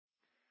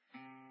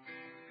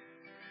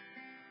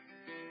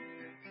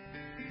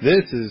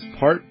This is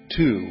part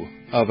 2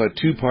 of a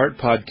 2-part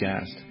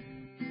podcast.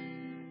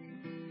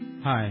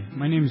 Hi,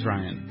 my name's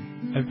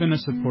Ryan. I've been a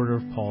supporter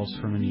of Paul's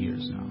for many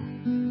years now.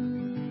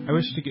 I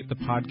wish to get the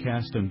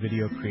podcast and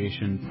video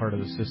creation part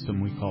of the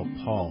system we call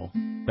Paul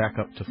back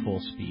up to full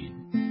speed.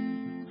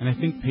 And I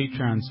think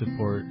Patreon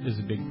support is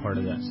a big part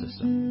of that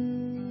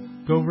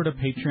system. Go over to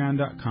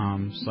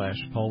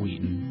patreon.com/Paul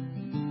Wheaton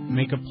and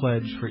make a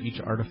pledge for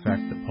each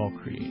artifact that Paul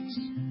creates.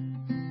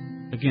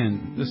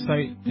 Again, the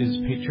site is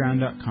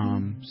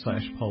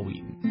patreon.com/Paul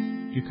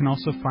Wheaton. You can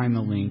also find the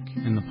link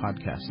in the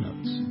podcast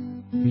notes.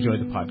 Enjoy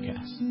the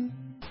podcast.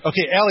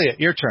 Okay, Elliot,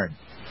 your turn.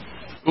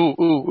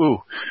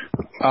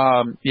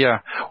 Yeah.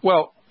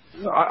 Well,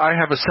 I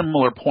have a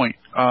similar point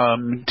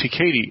to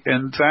Katie,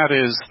 and that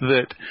is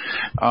that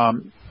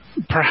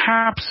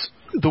perhaps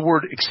the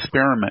word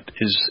experiment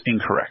is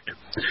incorrect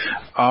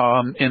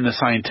in the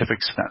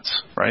scientific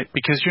sense, right?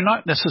 Because you're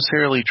not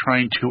necessarily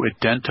trying to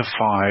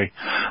identify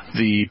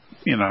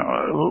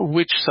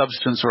which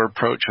substance or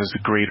approach has a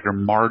greater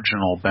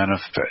marginal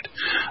benefit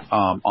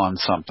on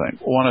something.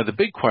 One of the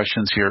big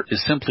questions here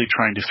is simply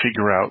trying to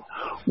figure out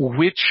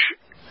which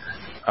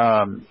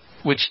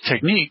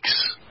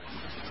techniques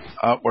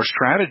or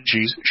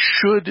strategies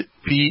should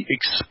be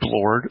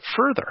explored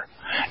further.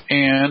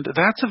 And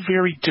that's a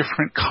very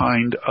different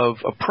kind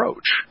of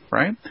approach,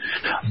 right?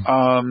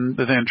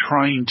 Than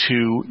trying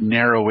to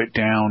narrow it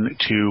down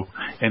to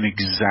an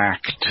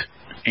exact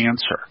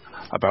answer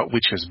about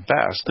which is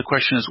best. The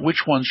question is,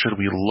 which one should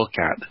we look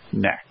at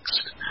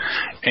next?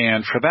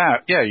 And for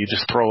that, you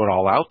just throw it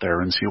all out there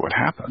and see what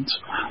happens.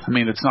 I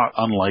mean, it's not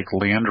unlike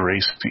land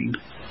racing.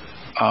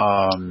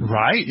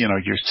 Right.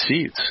 Your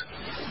seeds.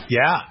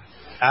 Yeah,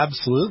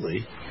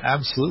 absolutely.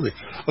 Absolutely.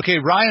 Okay,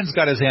 Ryan's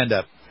got his hand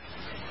up.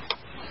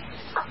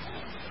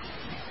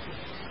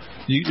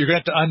 You're going to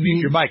have to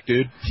unmute your mic,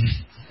 dude.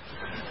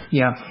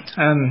 Yeah.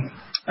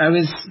 I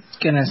was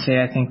going to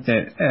say I think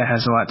that it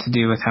has a lot to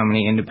do with how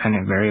many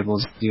independent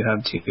variables you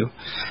have too.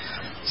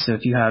 So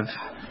if you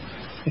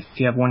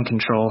have one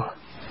control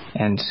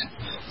and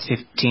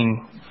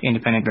 15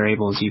 independent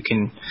variables, you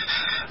can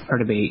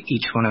perturbate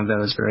each one of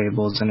those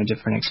variables in a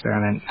different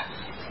experiment.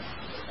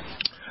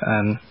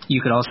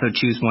 You could also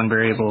choose one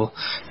variable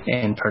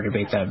and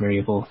perturbate that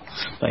variable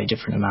by a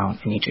different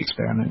amount in each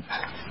experiment.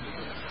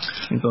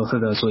 And both of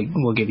those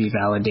will give you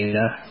valid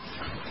data.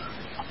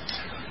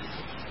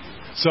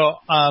 So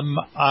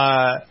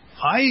I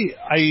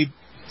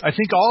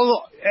think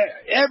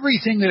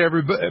everything that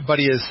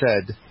everybody has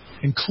said,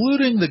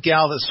 including the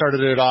gal that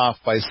started it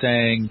off by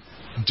saying,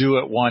 do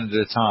it one at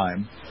a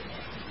time.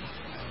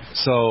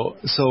 So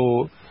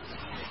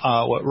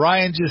what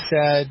Ryan just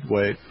said,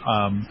 what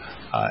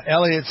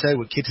Elliot said,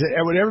 what Kate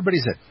said, what everybody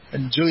said,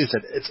 and Julia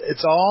said,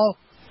 it's all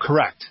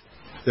correct.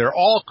 They're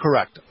all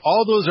correct.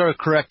 All those are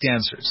correct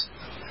answers.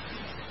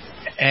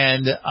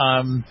 And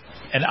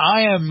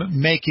I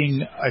am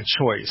making a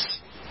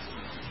choice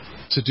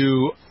to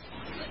do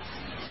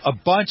a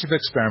bunch of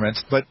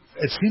experiments, but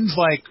it seems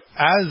like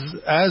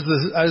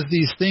as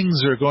these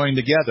things are going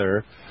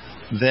together,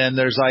 then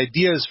there's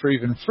ideas for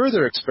even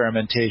further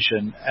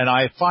experimentation, and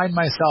I find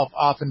myself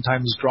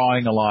oftentimes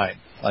drawing a line.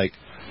 Like,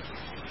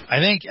 I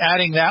think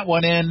adding that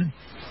one in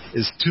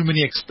is too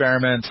many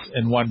experiments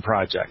in one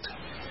project.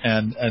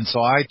 And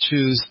so I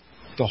choose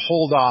to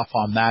hold off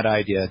on that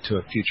idea to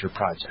a future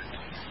project.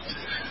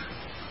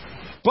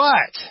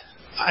 But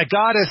I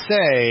gotta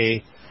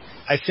say,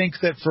 I think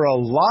that for a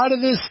lot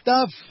of this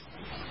stuff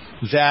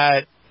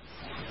and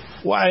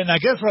I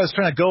guess what I was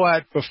trying to go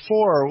at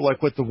before,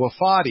 like with the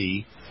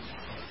Wafati,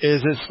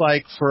 is it's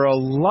like for a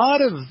lot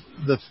of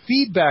the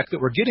feedback that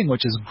we're getting,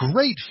 which is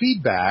great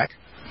feedback,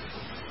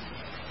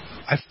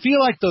 I feel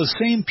like those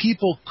same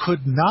people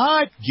could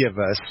not give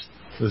us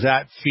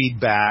that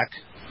feedback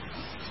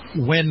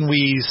when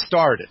we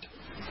started,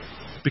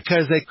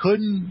 because they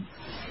couldn't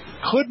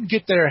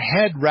get their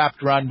head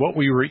wrapped around what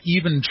we were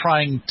even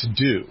trying to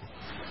do.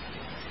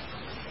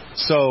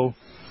 So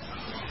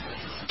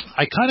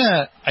I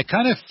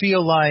kind of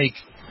feel like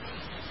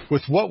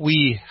with what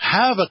we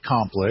have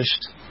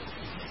accomplished,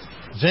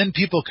 then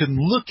people can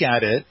look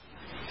at it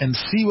and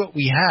see what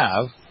we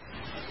have,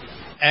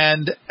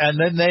 and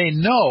then they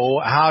know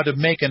how to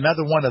make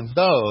another one of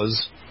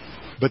those,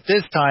 but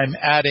this time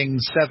adding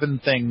 7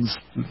 things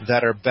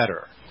that are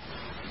better.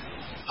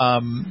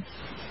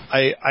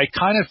 I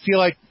kind of feel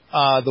like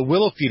the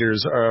willow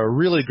feeders are a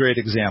really great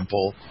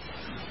example,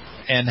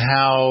 and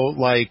how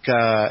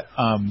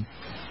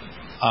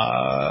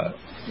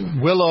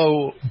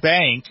Willow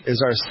Bank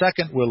is our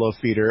second willow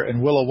feeder,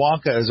 and Willow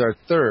Wonka is our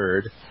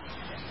third.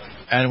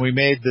 And we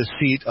made the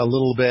seat a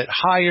little bit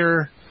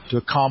higher to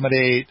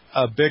accommodate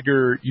a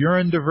bigger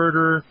urine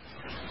diverter.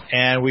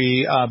 And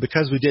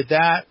because we did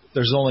that,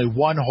 there's only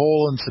one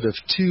hole instead of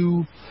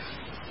 2.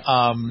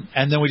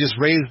 And then we just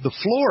raised the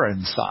floor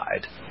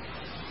inside.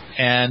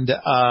 And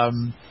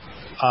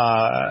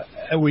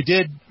we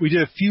did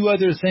a few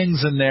other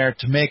things in there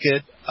to make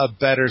it a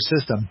better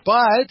system.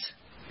 But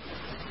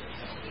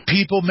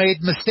people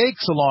made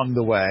mistakes along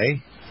the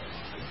way.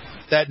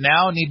 that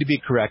now need to be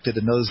corrected,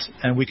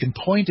 and we can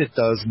point at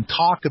those and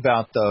talk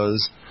about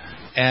those,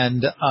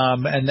 and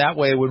that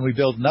way when we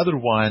build another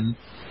one,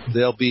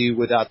 they'll be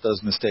without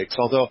those mistakes.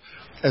 Although,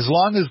 as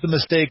long as the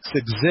mistakes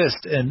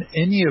exist in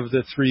any of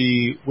the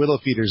 3 willow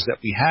feeders that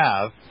we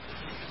have,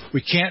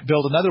 we can't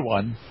build another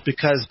one,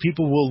 because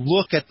people will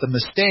look at the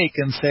mistake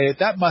and say,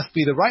 that must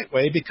be the right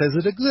way because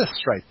it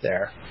exists right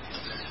there.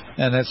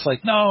 And it's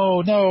like,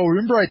 no,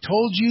 remember I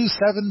told you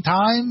 7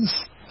 times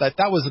that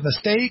was a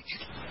mistake?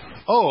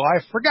 Oh, I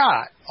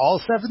forgot all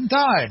 7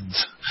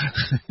 times.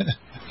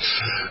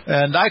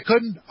 And I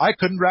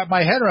couldn't wrap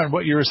my head around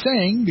what you were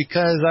saying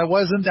because I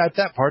wasn't at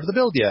that part of the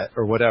build yet,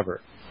 or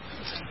whatever.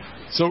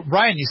 So,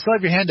 Ryan, you still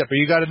have your hand up. Or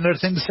you got another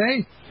thing to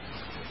say?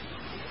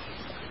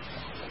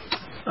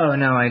 Oh,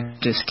 no, I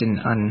just didn't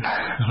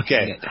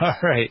Okay, all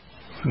right.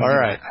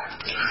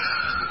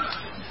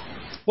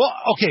 Well,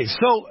 okay,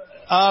 so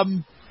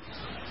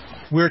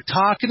we're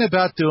talking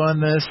about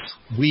doing this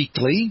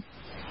weekly,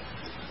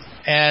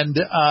 and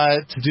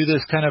to do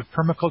this kind of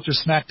permaculture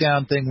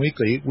Smackdown thing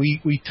weekly.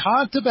 We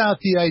talked about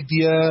the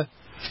idea.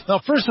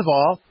 Well, first of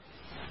all,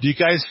 do you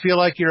guys feel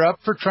like you're up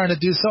for trying to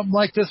do something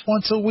like this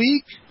once a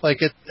week,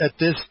 like at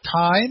this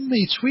time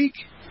each week?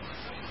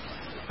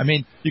 I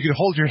mean, you can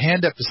hold your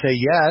hand up to say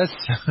yes.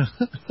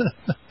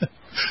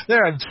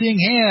 There, I'm seeing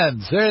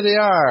hands. There they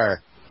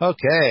are.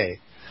 Okay.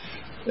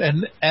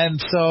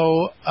 And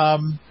so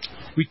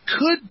we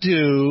could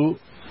do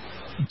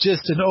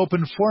just an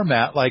open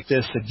format like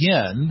this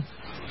again,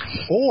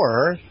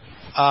 or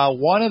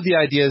one of the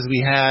ideas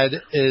we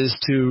had is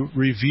to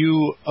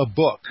review a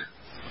book.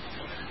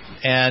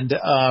 And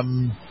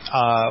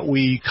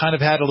we kind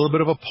of had a little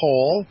bit of a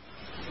poll,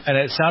 and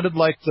it sounded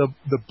like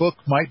the book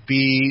might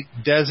be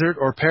Desert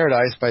or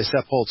Paradise by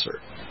Seth Holzer.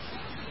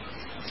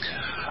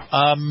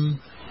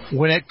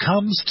 When it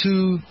comes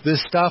to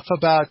this stuff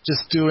about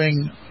just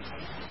doing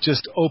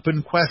just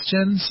open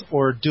questions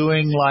or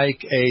doing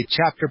like a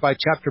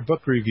chapter-by-chapter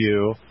book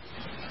review,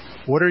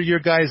 what are your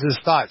guys'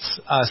 thoughts?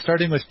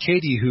 Starting with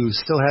Katie, who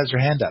still has her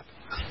hand up.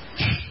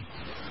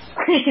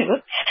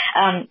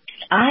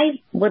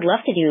 I would love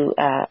to do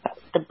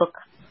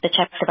the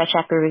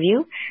chapter-by-chapter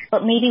review,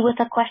 but maybe with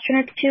a question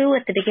or two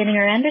at the beginning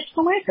or end or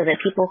somewhere, so that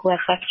people who have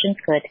questions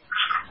could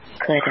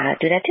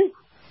do that too.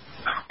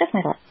 That's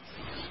my thought.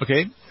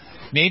 Okay.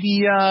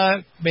 Maybe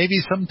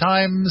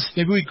sometimes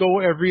we go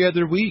every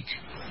other week,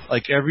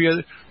 like every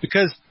other,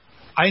 because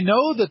I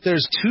know that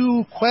there's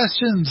 2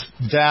 questions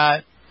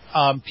that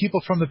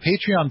people from the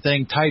Patreon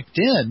thing typed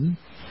in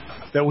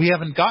that we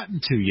haven't gotten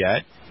to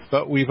yet,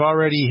 but we've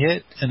already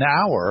hit an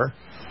hour.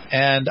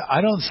 And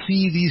I don't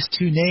see these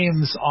 2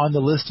 names on the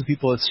list of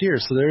people that's here.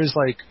 So there's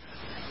like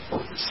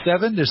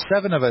 7. There's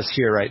 7 of us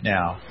here right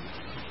now.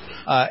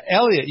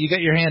 Elliot, you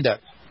got your hand up.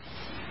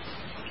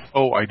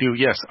 Oh, I do,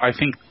 yes. I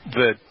think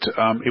that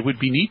it would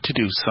be neat to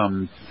do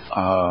some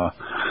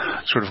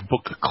sort of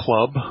book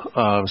club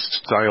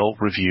style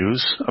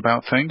reviews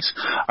about things.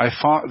 I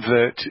thought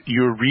that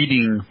your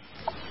reading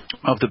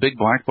of the Big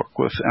Black Book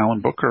with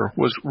Alan Booker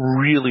was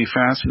really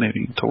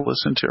fascinating to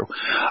listen to.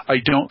 I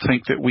don't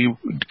think that we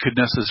could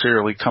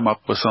necessarily come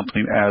up with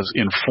something as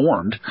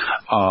informed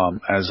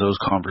as those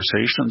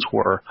conversations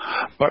were,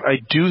 but I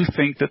do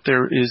think that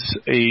there is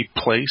a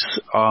place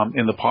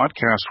in the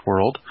podcast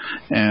world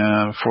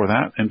for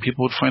that, and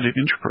people would find it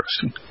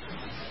interesting.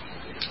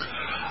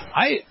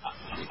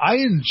 I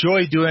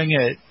enjoy doing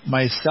it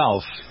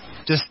myself,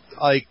 just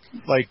like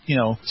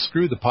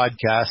screw the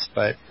podcast,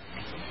 but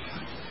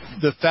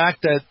the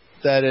fact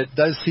that it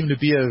does seem to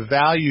be of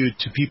value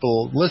to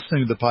people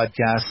listening to the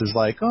podcast is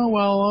like, oh,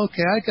 well,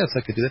 okay, I guess I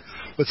could do that.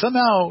 But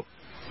somehow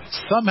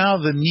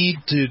the need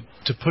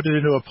to put it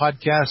into a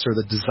podcast, or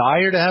the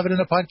desire to have it in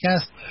a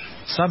podcast,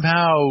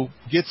 somehow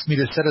gets me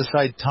to set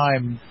aside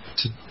time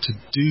to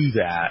do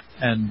that.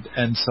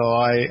 And so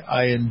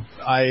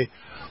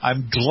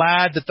I'm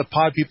glad that the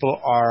pod people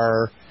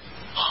are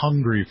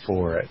hungry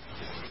for it.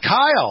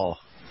 Kyle,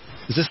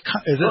 is this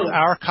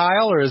our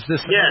Kyle, or is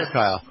this another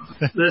Kyle?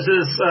 This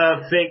is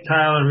fake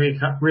Kyle and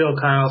real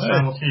Kyle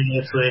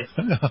simultaneously.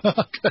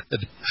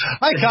 Good.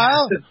 Hi,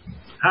 Kyle.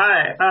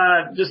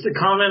 Hi. Just to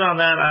comment on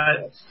that,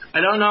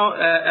 I don't know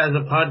as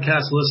a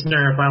podcast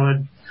listener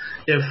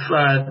if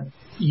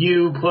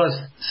you plus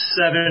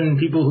 7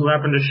 people who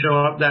happen to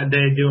show up that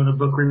day doing a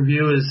book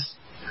review is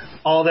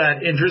all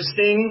that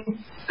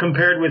interesting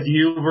compared with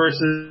you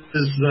versus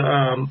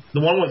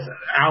the one with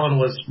Alan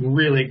was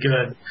really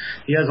good.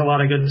 He has a lot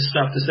of good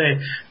stuff to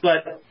say,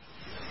 but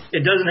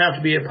it doesn't have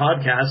to be a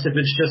podcast. If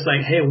it's just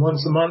like, hey,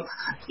 once a month,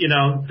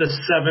 the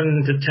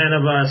 7 to 10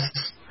 of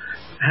us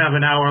have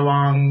an hour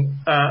long,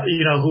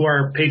 who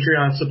are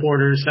Patreon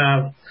supporters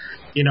have,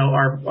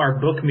 our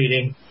book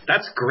meeting.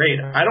 That's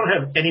great. I don't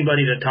have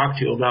anybody to talk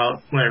to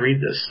about when I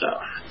read this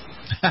stuff.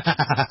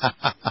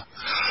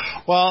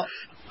 Well,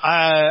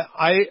 if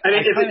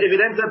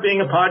it ends up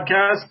being a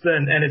podcast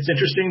and it's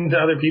interesting to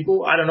other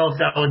people, I don't know if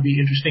that would be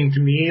interesting to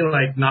me,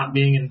 like not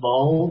being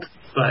involved,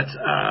 but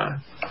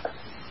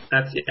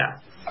that's, yeah.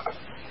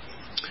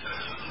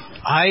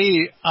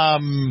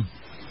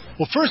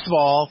 Well, first of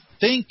all,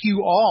 thank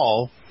you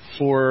all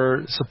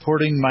for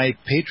supporting my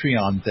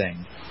Patreon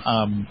thing.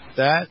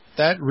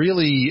 That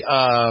really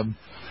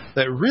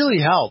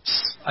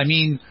helps. I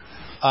mean,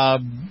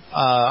 I'm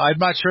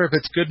not sure if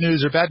it's good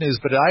news or bad news,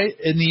 but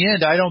in the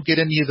end, I don't get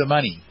any of the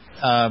money.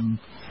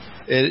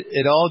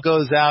 It all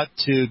goes out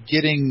to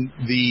getting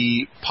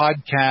the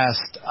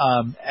podcast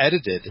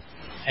edited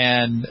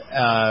and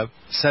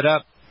set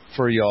up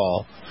for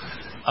y'all.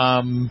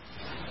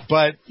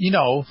 But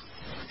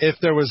if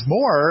there was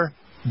more,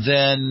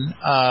 then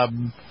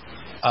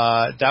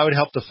that would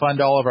help to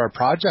fund all of our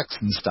projects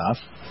and stuff,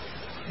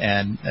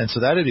 and so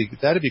that'd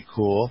be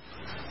cool.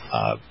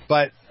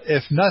 But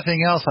if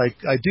nothing else,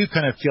 I do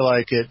kind of feel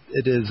like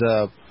it is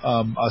a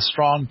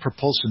strong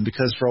propulsion,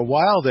 because for a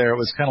while there it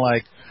was kind of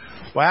like,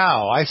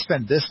 wow, I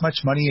spend this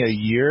much money a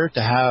year to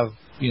have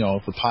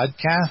the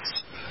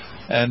podcasts.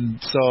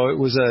 And so it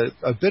was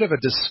a bit of a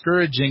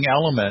discouraging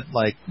element.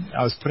 Like,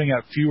 I was putting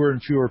out fewer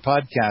and fewer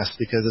podcasts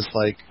because it's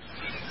like,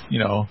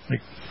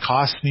 it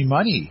costs me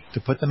money to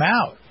put them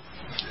out.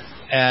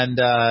 And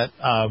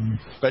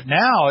but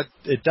now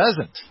it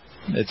doesn't.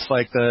 It's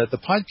like the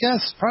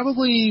podcasts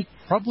probably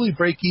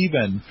break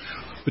even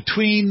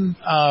between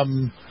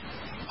the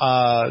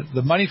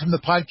money from the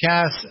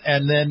podcast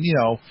and then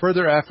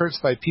further efforts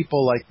by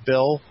people like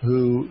Bill,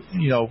 who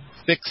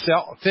fix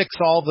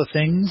all the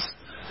things.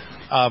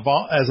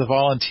 As a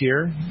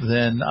volunteer,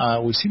 then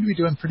we seem to be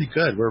doing pretty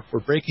good. We're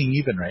breaking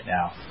even right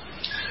now.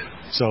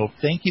 So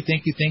thank you.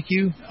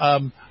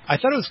 I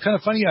thought it was kind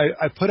of funny.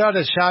 I put out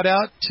a shout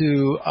out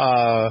to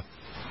I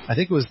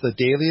think it was the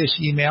Dailyish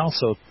email.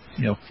 So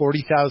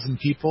 40,000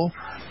 people,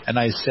 and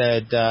I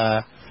said,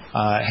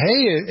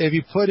 hey, if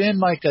you put in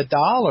like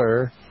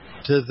 $1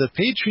 to the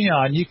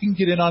Patreon, you can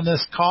get in on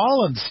this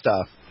call and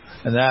stuff.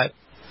 And that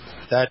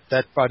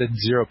brought in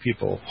 0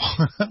 people.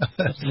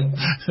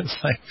 It's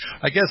like,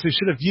 I guess we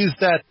should have used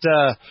that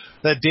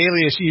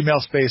Dailyish email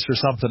space for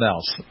something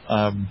else.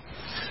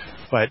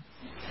 But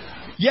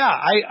yeah,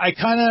 I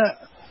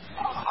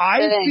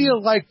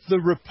feel like the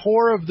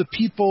rapport of the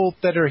people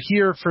that are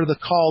here for the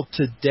call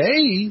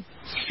today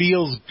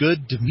feels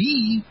good to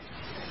me,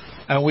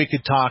 and we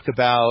could talk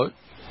about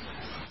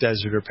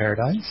Desert or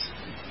Paradise.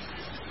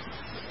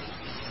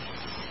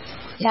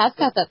 Yeah, I've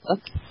got that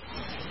book.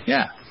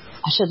 Yeah.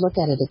 I should look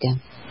at it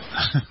again.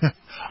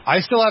 I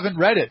still haven't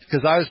read it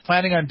because I was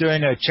planning on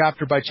doing a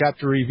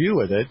chapter-by-chapter review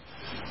with it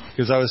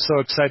because I was so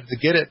excited to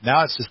get it.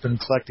 Now it's just been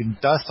collecting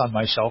dust on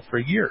my shelf for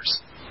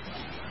years.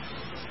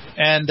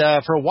 And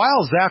for a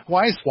while, Zach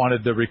Weiss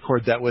wanted to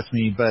record that with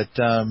me, but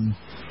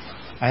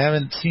I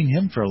haven't seen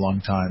him for a long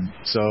time.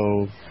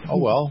 So, oh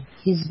well.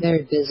 He's a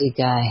very busy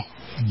guy.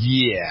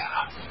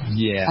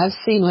 Yeah. I've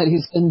seen what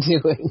he's been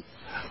doing.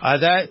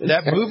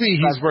 That movie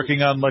he's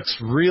working on looks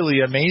really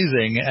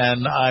amazing,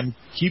 and I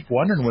keep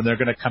wondering when they're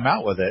going to come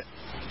out with it.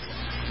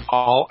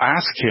 I'll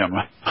ask him.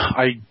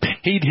 I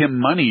paid him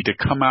money to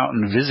come out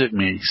and visit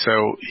me,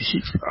 so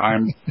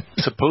I'm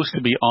supposed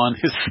to be on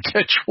his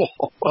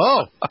schedule.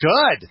 Oh,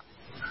 good.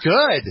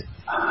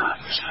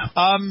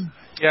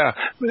 Yeah,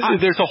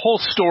 there's a whole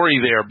story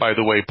there, by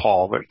the way,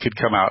 Paul, that could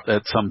come out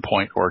at some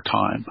point or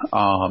time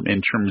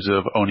in terms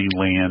of owning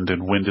land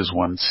and when does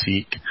one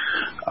seek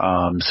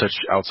such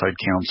outside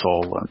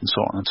counsel and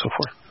so on and so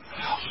forth.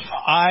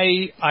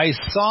 I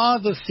saw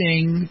the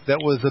thing that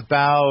was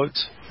about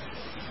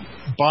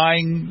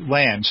buying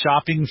land,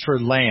 shopping for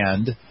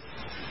land,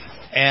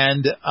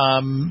 and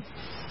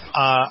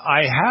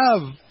I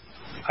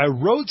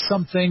wrote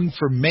something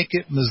for Make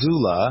It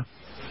Missoula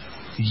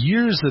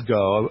years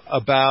ago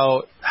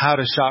about how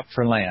to shop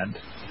for land,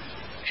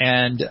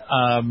 and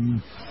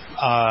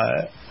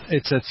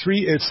it's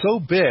so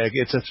big,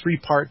 it's a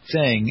 3-part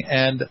thing,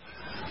 and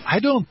I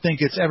don't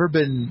think it's ever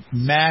been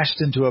mashed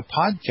into a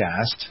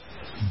podcast,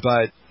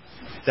 but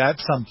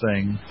that's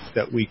something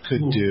that we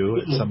could do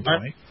at some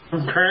point.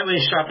 I'm currently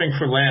shopping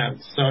for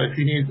land, so if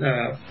you need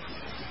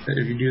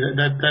if you do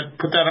that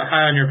put that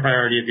high on your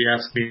priority, if you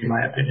ask me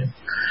my opinion.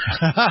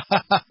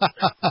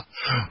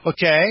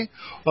 Okay.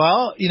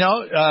 Well,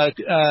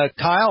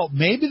 Kyle,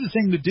 maybe the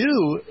thing to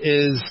do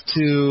is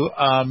to,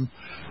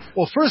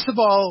 well, first of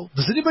all,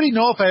 does anybody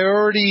know if I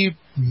already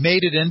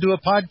made it into a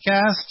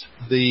podcast,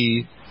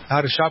 the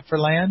How to Shop for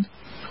Land?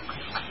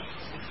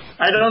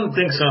 I don't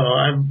think so.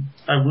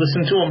 I've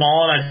listened to them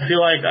all, and I feel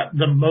like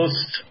the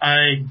most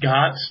I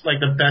got, like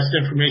the best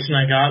information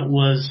I got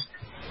was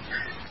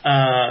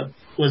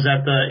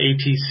at the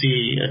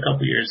ATC a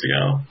couple years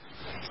ago.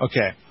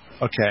 Okay.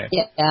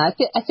 Yeah,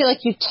 I feel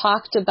like you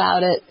talked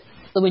about it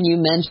when you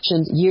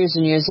mentioned years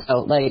and years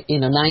ago, like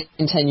 9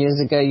 and 10 years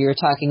ago, you were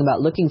talking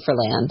about looking for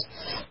land,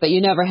 but you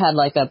never had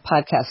like a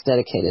podcast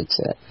dedicated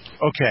to it.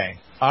 Okay,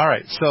 all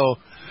right. So,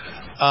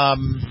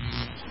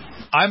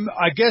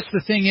 I guess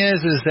the thing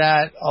is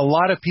that a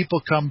lot of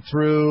people come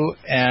through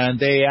and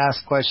they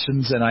ask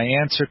questions and I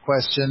answer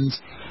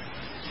questions.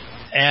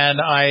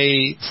 And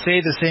I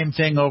say the same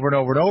thing over and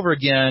over and over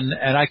again,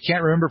 and I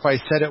can't remember if I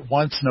said it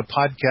once in a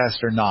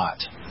podcast or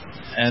not.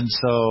 And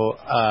so,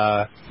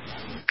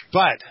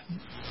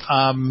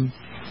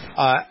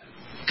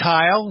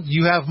 Kyle,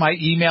 you have my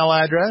email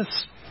address.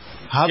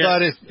 How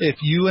about if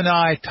you and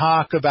I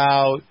talk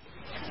about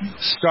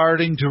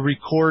starting to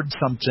record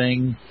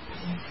something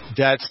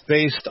that's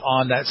based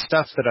on that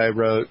stuff that I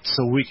wrote,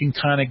 so we can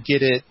kind of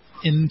get it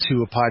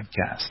into a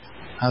podcast?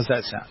 How's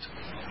that sound?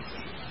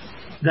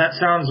 That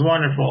sounds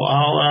wonderful.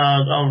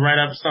 I'll write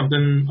up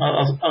something.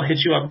 I'll hit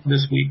you up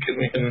this week, and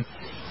we can.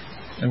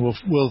 And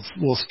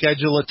we'll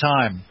schedule a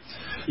time.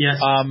 Yes.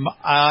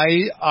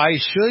 I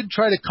should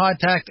try to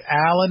contact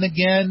Alan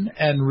again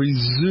and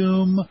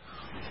resume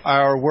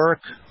our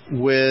work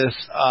with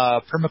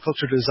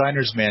Permaculture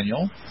Designer's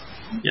Manual.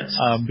 Yes.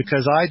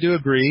 Because I do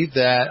agree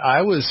that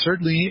I was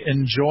certainly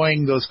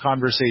enjoying those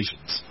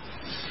conversations.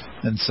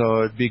 And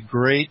so it'd be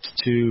great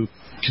to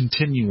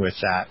continue with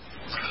that.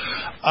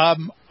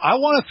 I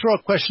want to throw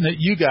a question at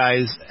you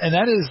guys, and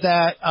that is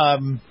that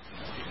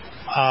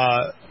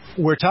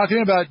we're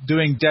talking about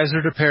doing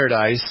Desert or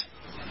Paradise,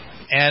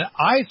 and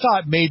I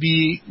thought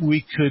maybe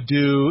we could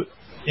do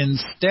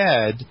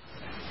instead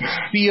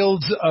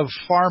Fields of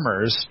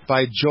Farmers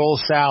by Joel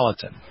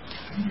Salatin.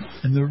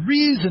 And the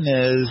reason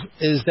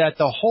is that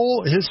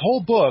his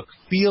whole book,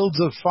 Fields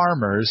of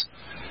Farmers,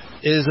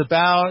 is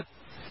about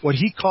what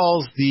he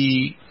calls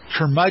the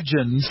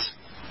curmudgeon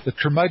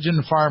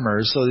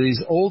farmers. So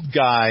these old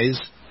guys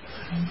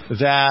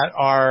that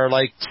are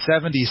like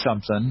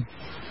 70-something,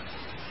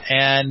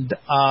 and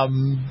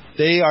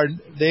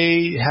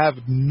they have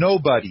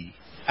nobody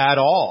at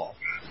all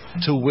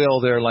to will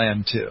their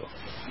land to.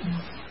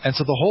 And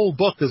so the whole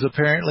book is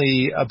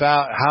apparently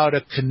about how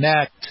to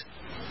connect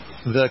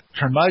the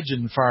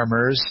curmudgeon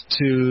farmers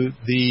to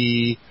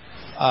the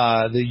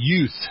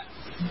youth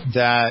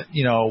that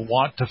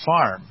want to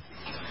farm.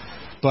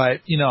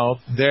 But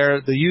the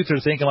youth are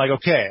thinking like,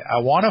 okay, I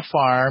want to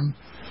farm,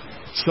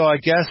 so I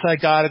guess I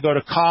got to go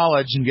to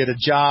college and get a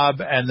job,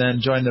 and then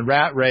join the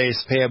rat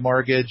race, pay a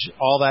mortgage,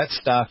 all that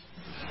stuff.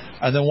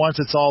 And then once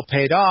it's all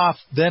paid off,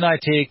 then I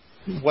take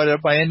what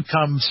my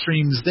income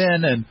streams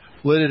then and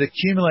let it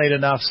accumulate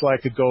enough so I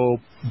could go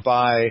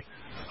buy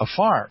a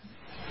farm.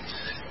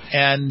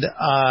 And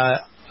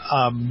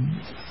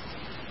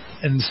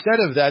instead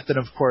of that, then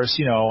of course,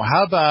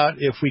 how about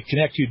if we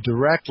connect you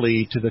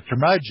directly to the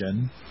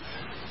curmudgeon,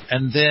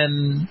 and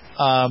then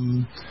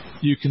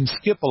you can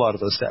skip a lot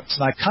of those steps.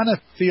 And I kind of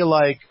feel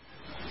like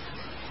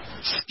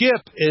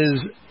skip is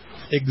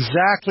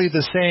exactly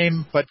the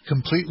same but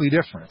completely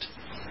different.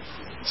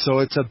 So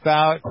it's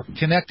about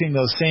connecting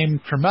those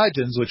same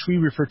curmudgeons, which we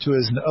refer to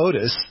as an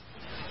Otis,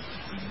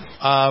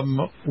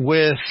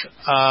 with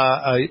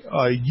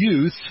a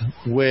youth,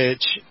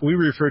 which we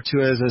refer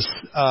to as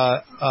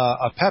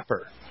a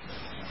pepper.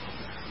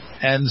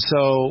 And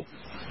so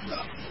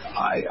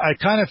I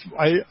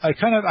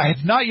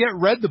have not yet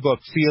read the book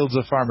Fields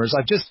of Farmers.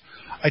 I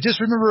just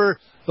remember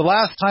the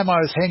last time I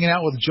was hanging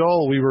out with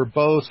Joel, we were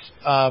both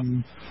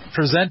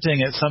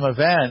presenting at some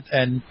event,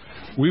 and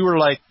we were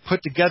like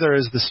put together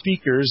as the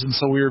speakers, and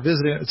so we were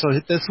visiting. So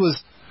this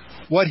was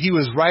what he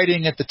was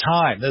writing at the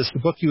time. This is the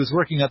book he was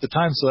working at the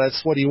time, so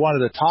that's what he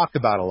wanted to talk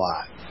about a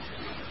lot.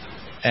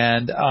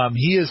 And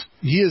he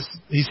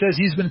says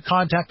he's been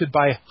contacted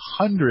by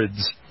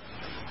hundreds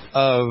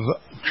of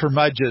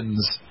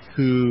curmudgeons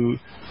who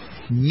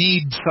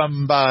need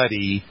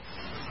somebody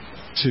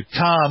to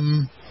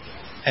come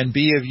and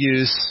be of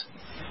use,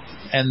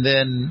 and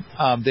then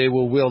they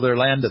will will their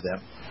land to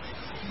them.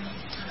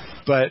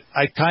 But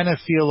I kind of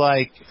feel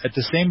like at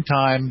the same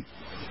time,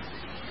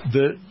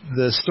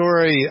 the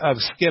story of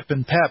Skip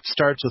and Pep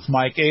starts with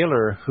Mike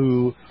Ayler,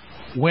 who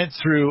went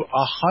through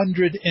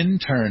 100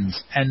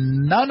 interns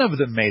and none of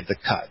them made the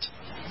cut.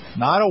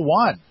 Not a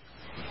one.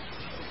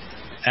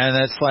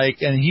 And it's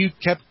like, and he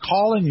kept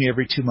calling me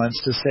every 2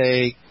 months to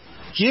say,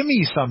 give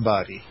me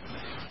somebody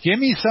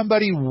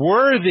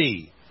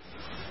worthy.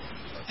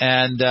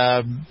 And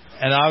I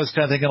was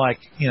kind of thinking like,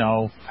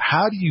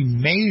 how do you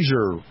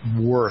measure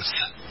worth?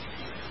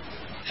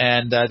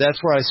 And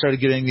that's where I started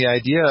getting the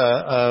idea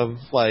of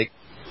like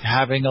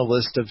having a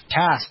list of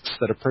tasks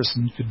that a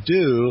person could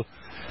do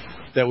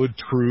that would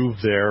prove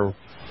their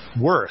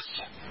worth.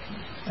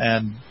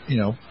 And,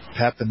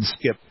 Pep and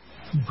Skip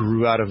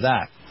grew out of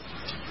that.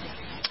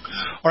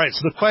 All right,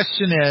 so the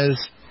question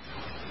is,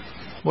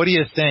 what do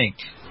you think?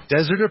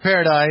 Desert or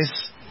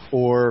Paradise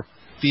or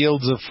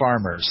Fields of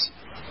Farmers?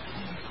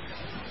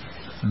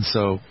 And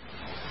so,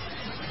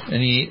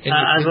 any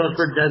I vote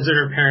for Desert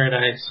or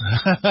Paradise.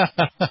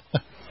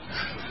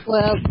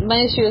 Well,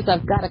 my issue is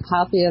I've got a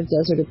copy of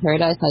Desert or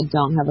Paradise. I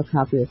don't have a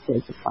copy of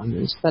Fields of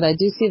Farmers. But I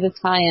do see the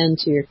tie-in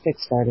to your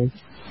Kickstarter.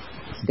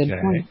 Good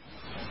point.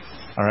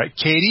 All right.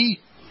 Katie?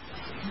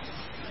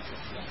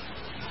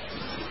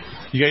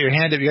 You got your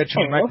hand up. You got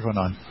your microphone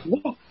on.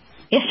 Yeah.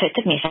 Yes, it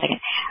took me a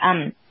second.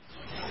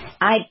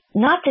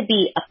 Not to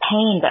be a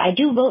pain, but I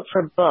do vote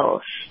for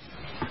both.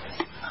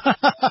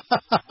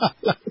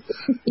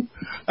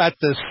 At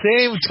the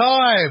same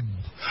time.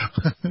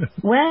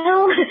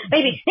 Well,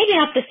 maybe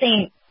not the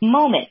same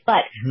moment,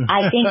 but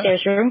I think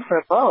there's room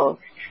for both.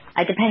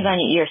 It depends on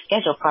your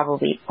schedule,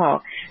 probably,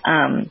 Paul.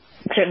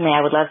 certainly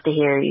I would love to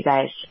hear you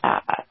guys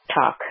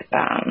talk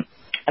about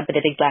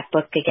the Big Black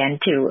Book again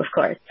too, of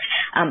course.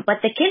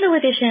 But the Kindle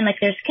edition, like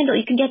there's Kindle,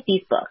 you can get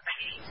these books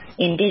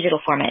in digital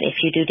format if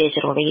you do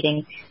digital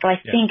reading. So I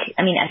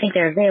think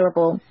they're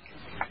available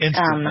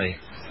instantly.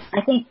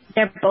 I think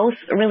they're both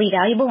really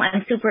valuable.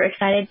 I'm super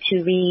excited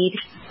to read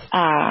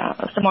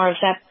some more of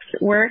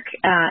Sepp's work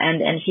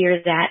and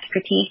hear that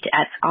critiqued.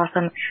 That's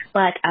awesome.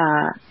 But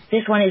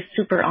this one is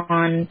super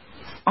on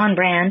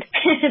brand.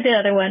 The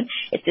other one,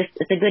 it's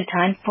a good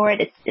time for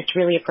it. It's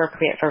really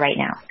appropriate for right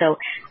now. So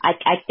I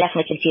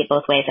definitely can see it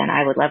both ways, and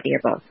I would love to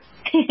hear both.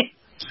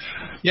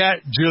 Yeah,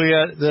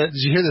 Julia, did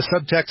you hear the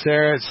subtext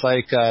there? It's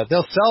like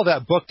they'll sell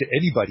that book to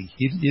anybody.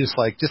 He's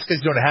like, just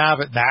because you don't have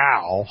it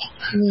now.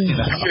 You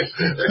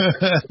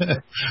know?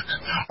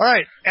 All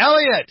right,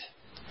 Elliot.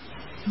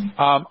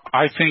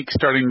 I think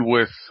starting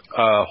with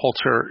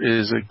Holzer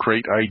is a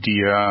great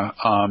idea,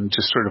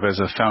 just sort of as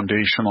a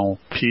foundational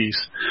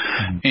piece.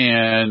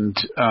 And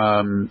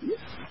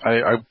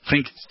I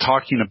think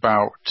talking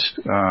about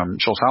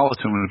Joel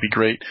Salatin would be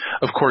great.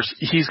 Of course,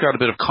 he's got a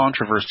bit of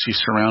controversy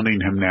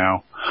surrounding him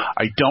now.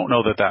 I don't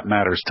know that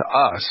matters to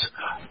us,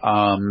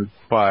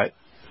 but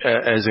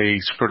as a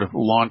sort of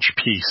launch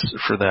piece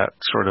for that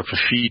sort of a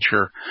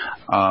feature,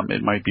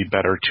 it might be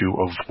better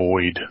to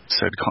avoid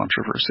said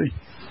controversy.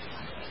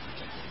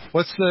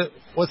 What's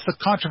the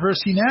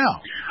controversy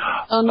now?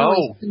 Oh, no,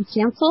 he's been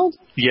canceled?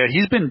 Yeah,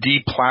 he's been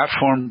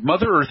deplatformed.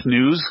 Mother Earth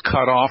News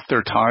cut off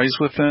their ties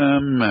with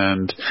him,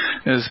 and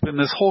there's been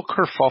this whole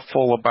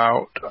kerfuffle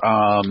about,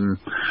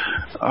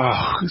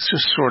 it's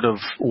just sort of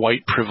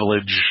white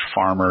privilege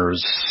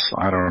farmers.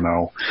 I don't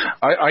know.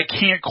 I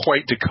can't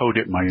quite decode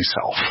it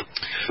myself.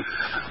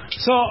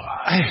 So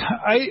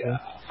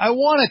I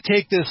want to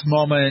take this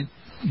moment,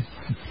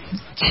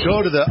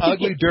 go to the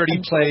ugly,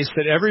 dirty place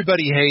that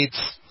everybody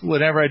hates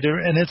whenever I do,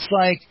 and it's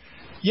like,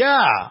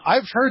 yeah,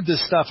 I've heard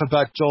this stuff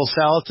about Joel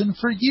Salatin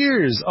for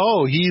years.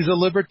 Oh, he's a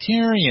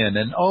libertarian,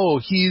 and oh,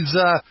 he's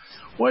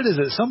what is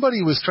it?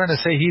 Somebody was trying to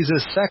say he's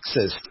a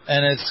sexist,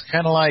 and it's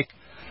kind of like,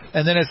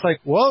 and then it's like,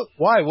 well,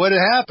 why? What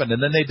happened?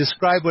 And then they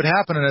describe what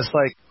happened, and it's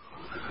like,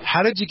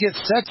 how did you get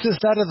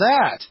sexist out of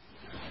that?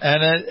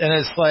 And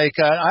it's like,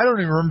 I don't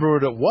even remember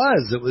what it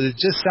was. It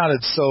just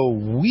sounded so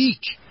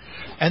weak.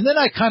 And then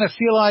I kind of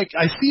feel like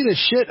I see this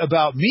shit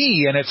about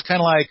me, and it's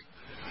kind of like,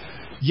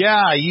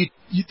 yeah,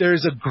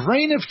 there's a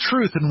grain of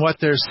truth in what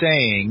they're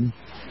saying.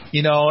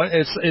 You know,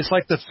 it's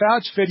like the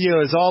Fouch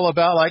video is all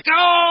about like,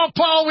 oh,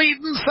 Paul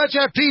Wheaton's such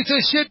a piece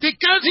of shit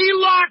because he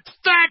locked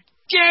that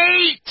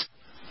gate.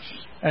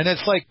 And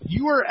it's like,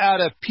 you were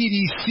at a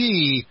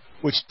PDC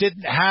which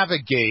didn't have a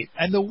gate.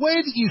 And the way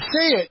that you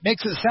say it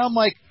makes it sound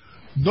like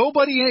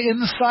nobody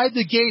inside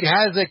the gate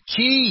has a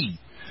key.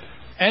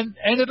 And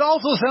it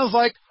also sounds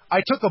like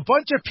I took a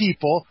bunch of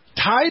people,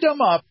 tied them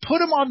up, put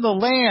them on the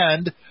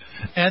land,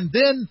 and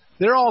then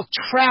they're all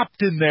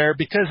trapped in there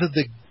because of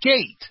the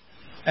gate.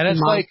 And it's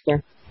like,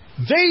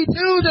 they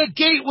knew the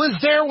gate was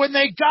there when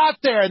they got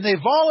there, and they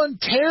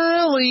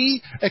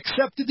voluntarily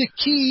accepted the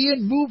key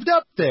and moved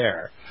up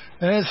there.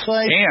 And it's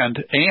like...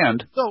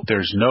 And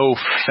there's no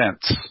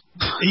fence.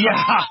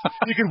 Yeah,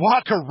 you can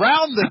walk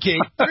around the gate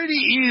pretty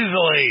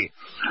easily.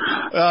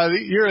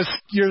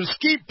 Your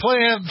escape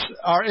plans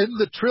are in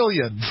the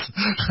trillions.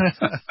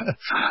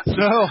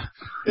 So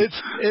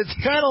it's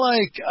kind of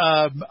like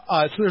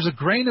so there's a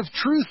grain of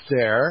truth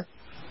there,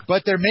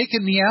 but they're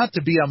making me out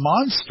to be a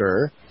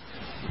monster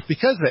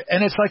because of it.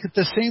 And it's like at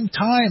the same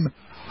time,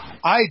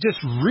 I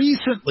just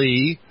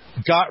recently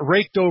got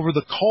raked over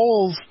the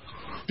coals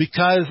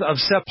because of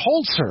Sepp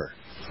Holzer.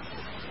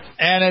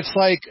 And it's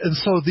like, and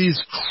so these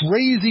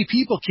crazy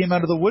people came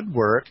out of the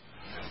woodwork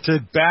to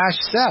bash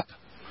Sepp.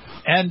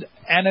 And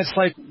it's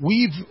like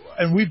we've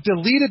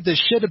deleted this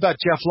shit about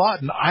Jeff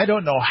Lawton I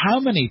don't know how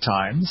many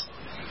times.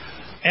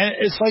 And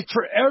it's like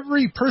for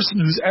every person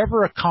who's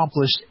ever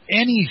accomplished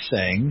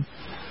anything,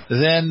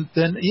 then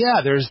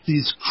yeah, there's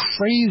these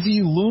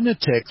crazy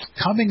lunatics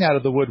coming out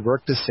of the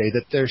woodwork to say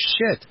that they're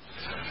shit.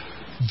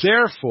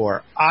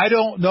 Therefore, I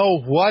don't know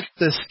what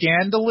the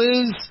scandal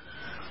is,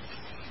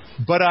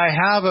 but I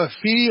have a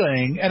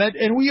feeling, and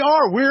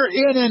we're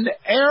in an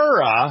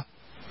era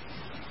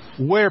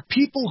where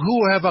people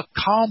who have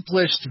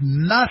accomplished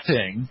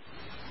nothing,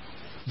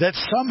 that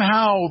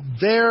somehow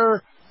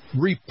their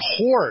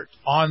report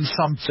on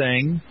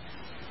something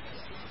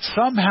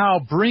somehow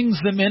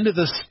brings them into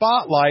the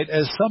spotlight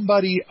as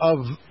somebody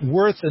of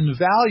worth and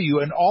value,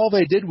 and all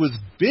they did was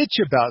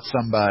bitch about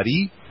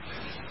somebody,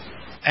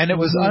 and it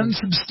was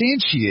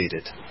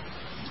unsubstantiated.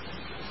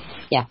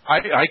 Yeah.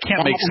 I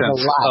can't make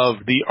sense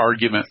of the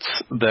arguments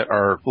that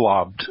are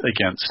lobbed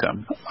against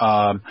him.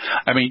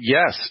 I mean,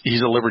 yes,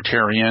 he's a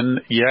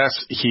libertarian.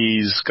 Yes,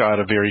 he's got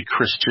a very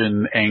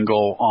Christian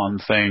angle on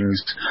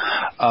things,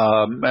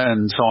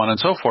 and so on and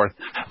so forth.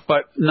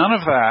 But none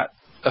of that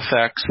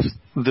affects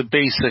the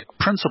basic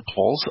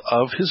principles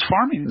of his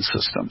farming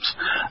systems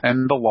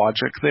and the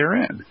logic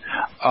therein.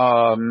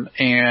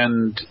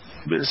 And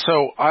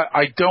so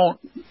I don't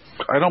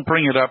I don't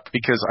bring it up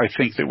because I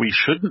think that we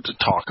shouldn't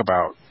talk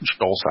about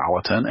Joel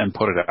Salatin and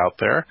put it out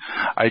there.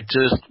 I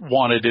just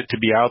wanted it to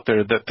be out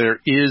there that there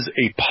is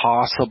a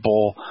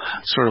possible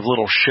sort of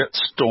little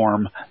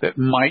shitstorm that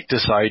might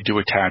decide to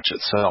attach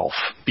itself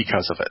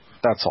because of it.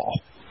 That's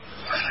all.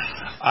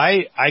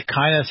 I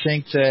kind of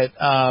think that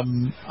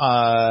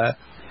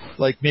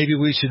like maybe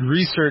we should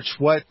research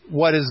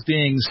what is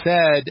being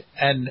said,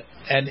 and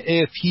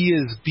if he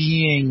is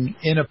being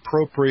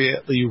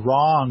inappropriately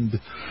wronged,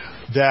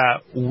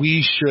 that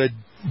we should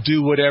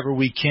do whatever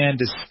we can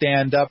to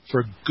stand up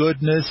for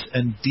goodness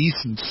and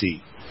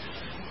decency.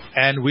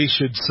 And we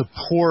should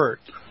support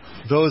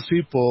those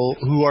people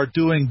who are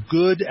doing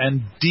good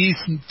and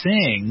decent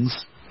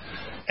things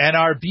and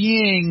are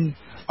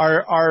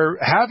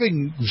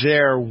having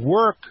their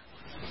work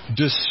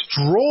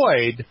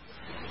destroyed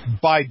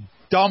by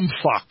dumb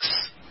fucks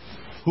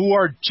who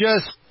are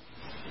just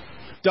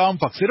dumb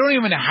fucks. They don't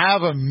even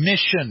have a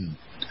mission.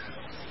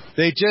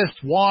 They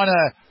just want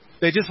to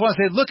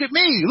say, look at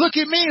me, look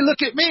at me,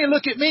 look at me,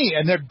 look at me.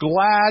 And they're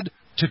glad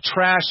to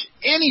trash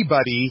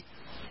anybody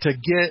to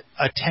get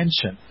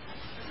attention.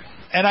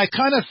 And I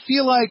kind of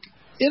feel like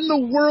in the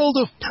world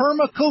of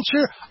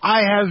permaculture,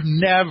 I have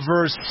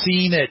never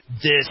seen it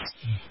this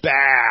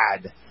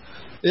bad.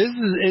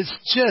 It's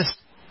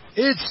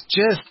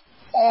just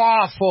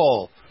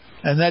awful.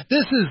 And that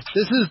this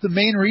is the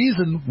main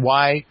reason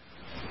why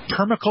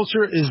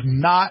permaculture is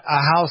not a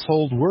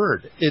household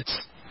word.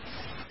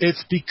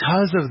 It's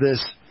because of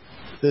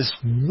this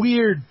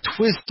weird,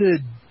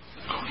 twisted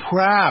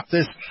crap.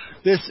 This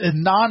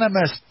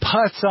anonymous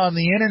putz on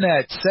the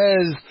internet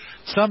says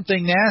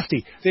something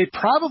nasty. They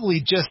probably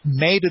just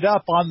made it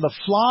up on the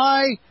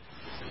fly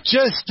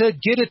just to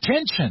get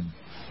attention,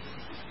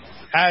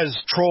 as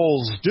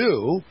trolls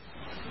do.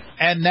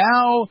 And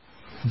now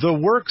the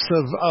works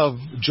of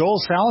Joel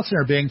Salatin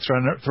are being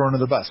thrown under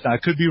the bus. Now, I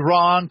could be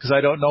wrong because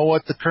I don't know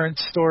what the current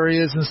story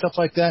is and stuff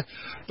like that,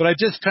 but I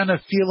just kind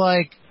of feel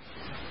like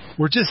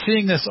we're just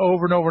seeing this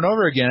over and over and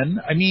over again.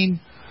 I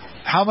mean,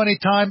 how many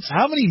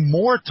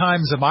more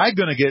times am I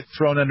going to get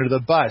thrown under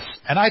the bus?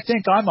 And I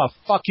think I'm a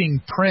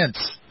fucking prince.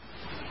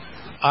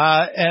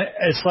 And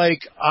it's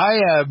like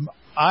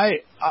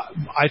I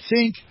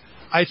think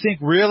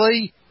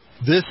really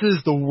this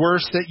is the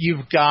worst that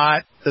you've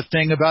got, the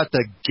thing about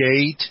the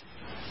gate.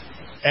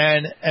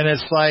 And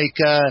it's like,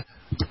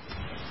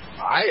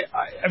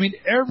 I mean,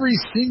 every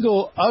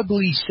single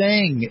ugly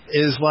thing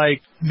is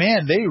like,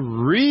 man, they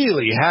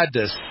really had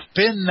to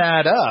spin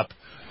that up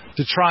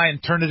to try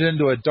and turn it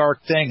into a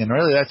dark thing. And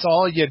really, that's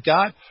all you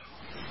got.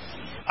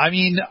 I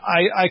mean,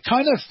 I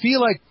kind of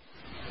feel like,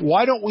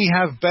 why don't we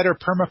have better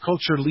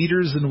permaculture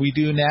leaders than we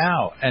do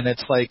now? And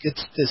it's like,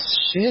 it's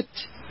this shit.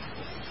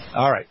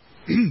 All right.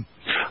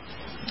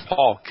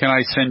 Paul, can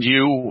I send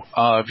you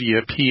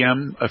via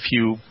PM a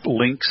few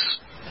links?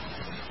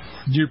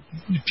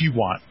 If you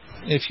want.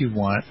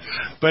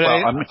 But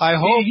well, I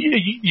hope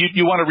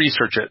you want to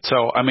research it.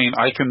 So, I mean,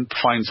 I can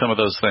find some of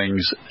those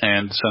things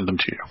and send them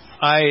to you.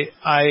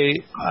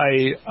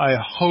 I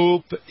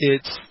hope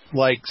it's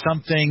like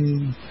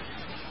something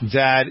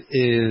that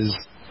is,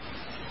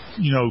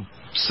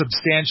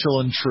 substantial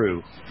and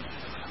true.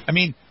 I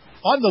mean,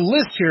 on the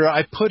list here,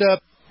 I put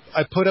up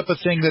a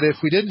thing that if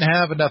we didn't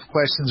have enough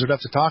questions or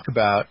enough to talk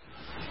about,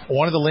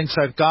 one of the links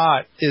I've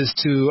got is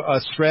to a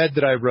thread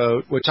that I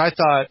wrote, which I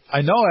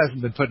know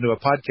hasn't been put into a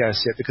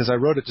podcast yet because I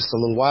wrote it just a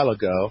little while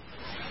ago,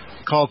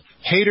 called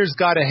Haters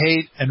Gotta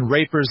Hate and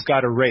Rapers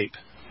Gotta Rape.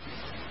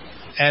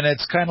 And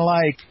it's kind of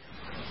like,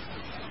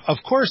 of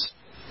course,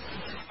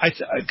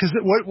 because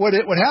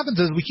what happens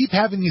is we keep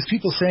having these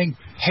people saying,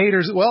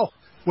 haters, well,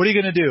 what are you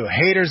going to do?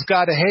 Haters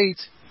gotta hate.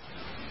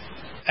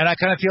 And I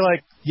kind of feel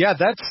like, yeah,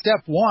 that's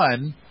step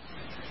one.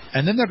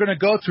 And then they're going to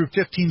go through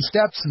 15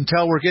 steps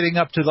until we're getting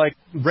up to like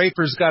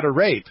rapers gotta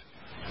rape.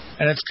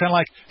 And it's kind of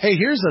like, hey,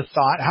 here's a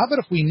thought. How about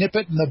if we nip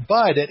it in the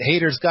bud at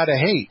haters gotta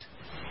hate?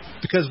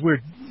 Because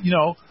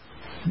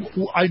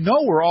I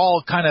know we're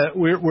all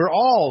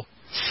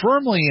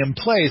firmly in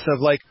place of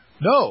like,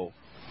 no,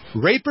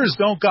 rapers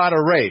don't gotta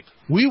rape.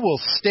 We will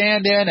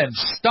stand in and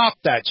stop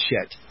that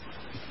shit.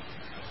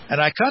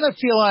 And I kind of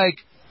feel like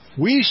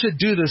we should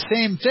do the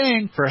same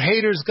thing for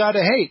haters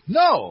gotta hate.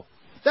 No,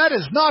 that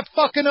is not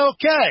fucking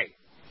okay.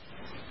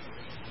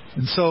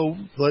 And so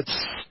let's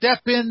step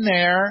in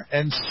there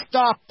and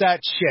stop that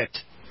shit.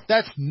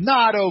 That's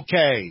not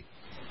okay.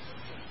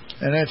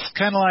 And it's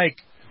kind of like,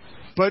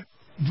 but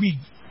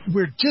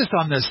we're just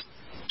on this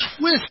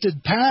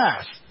twisted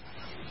path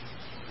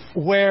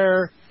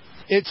where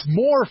it's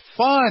more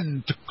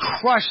fun to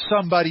crush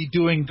somebody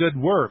doing good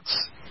works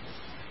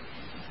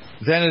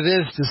than it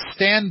is to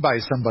stand by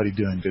somebody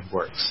doing good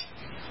works.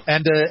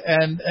 And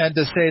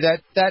to say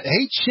that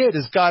hate shit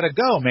has got to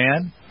go,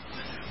 man.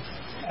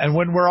 And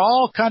when we're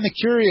all kind of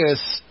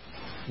curious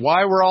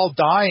why we're all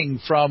dying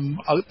from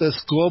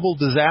this global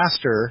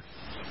disaster,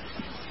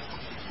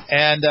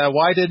 and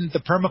why didn't the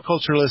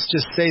permaculturalists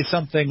just say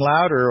something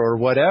louder or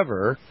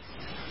whatever,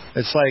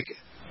 it's like,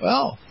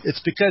 Well,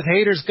 it's because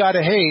haters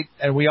gotta hate,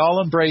 and we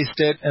all embraced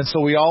it, and so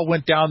we all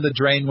went down the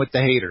drain with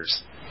the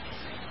haters.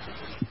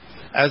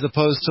 As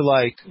opposed to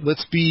like,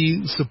 let's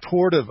be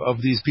supportive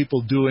of these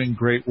people doing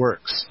great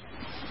works.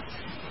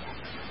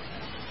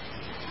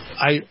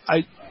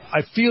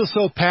 I feel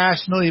so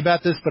passionately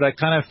about this, but I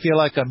kind of feel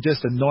like I'm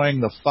just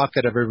annoying the fuck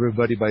out of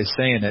everybody by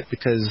saying it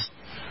because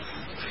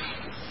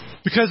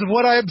of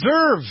what I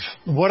observe,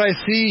 what I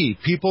see.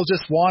 People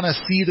just want to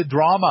see the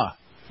drama.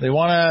 They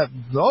want to,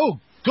 oh,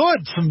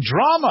 good, some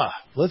drama.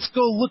 Let's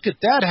go look at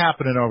that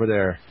happening over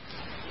there.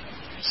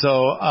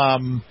 So,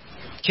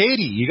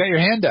 Katie, you got your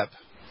hand up.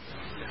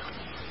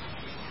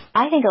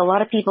 I think a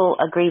lot of people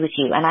agree with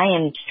you, and I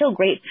am so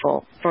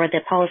grateful for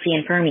the policy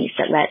in Permies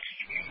that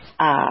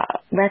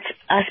lets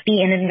us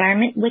be in an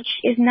environment which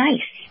is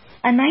nice,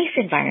 a nice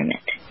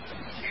environment.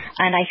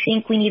 And I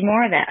think we need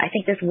more of that. I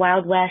think this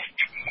Wild West,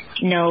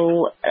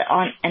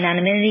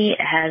 anonymity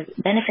has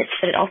benefits,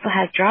 but it also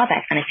has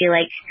drawbacks. And I feel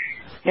like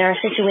there are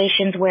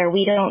situations where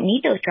we don't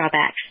need those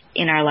drawbacks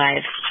in our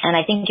lives. And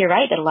I think you're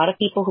right that a lot of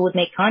people who would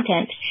make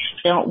content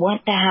don't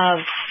want to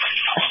have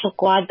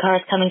squad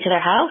cars coming to their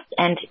house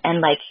and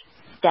like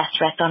death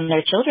threats on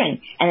their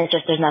children. And it's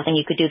just there's nothing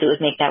you could do that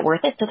would make that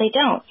worth it, so they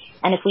don't.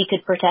 And if we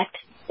could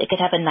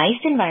have a nice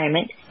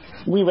environment,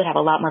 we would have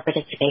a lot more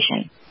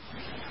participation.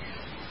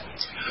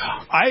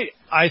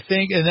 I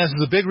think, and this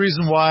is a big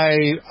reason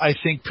why I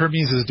think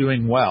Permies is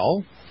doing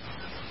well,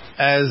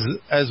 as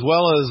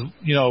well as,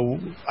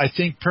 I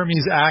think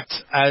Permies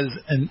acts as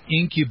an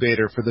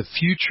incubator for the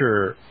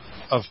future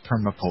of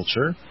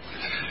permaculture,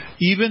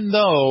 even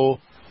though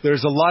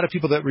there's a lot of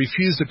people that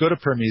refuse to go to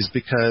Permies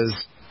because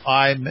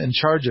I'm in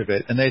charge of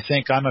it and they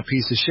think I'm a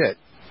piece of shit.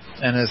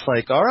 And it's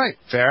like, all right,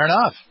 fair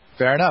enough.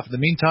 In the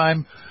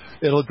meantime,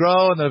 it'll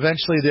grow and then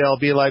eventually they'll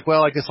be like,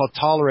 well, I guess I'll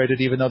tolerate it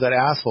even though that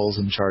asshole's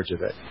in charge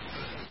of it.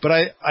 But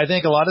I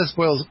think a lot of this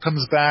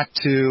comes back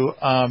to,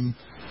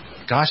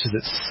 is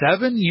it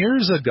 7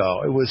 years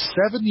ago? It was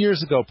 7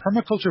 years ago.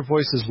 Permaculture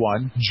Voices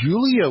won.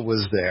 Julia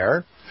was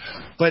there.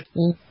 But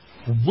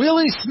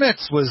Willie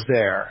Smits was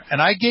there.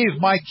 And I gave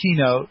my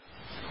keynote.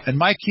 And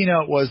my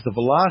keynote was the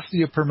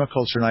velocity of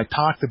permaculture. And I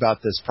talked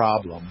about this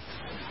problem.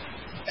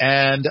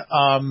 And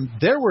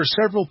there were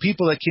several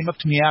people that came up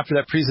to me after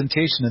that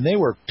presentation. And they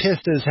were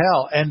pissed as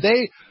hell. And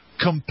they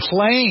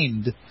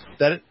complained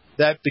that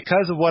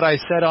because of what I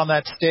said on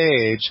that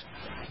stage,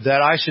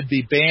 that I should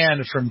be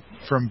banned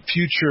from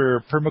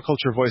future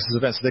Permaculture Voices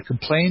events. So they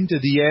complained to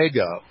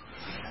Diego.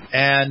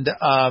 And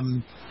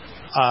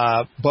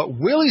but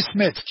Willie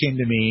Smits came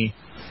to me,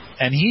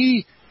 and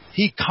he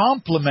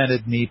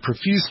complimented me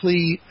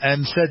profusely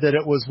and said that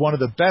it was one of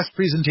the best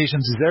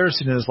presentations he's ever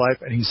seen in his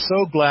life, and he's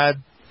so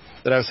glad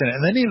that I was saying it.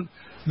 And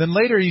then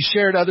later he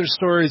shared other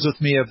stories with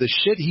me of the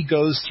shit he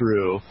goes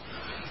through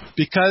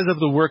because of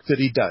the work that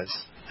he does.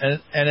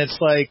 And it's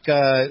like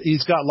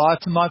he's got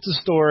lots and lots of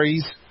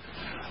stories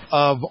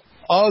of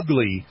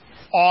ugly,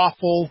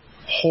 awful,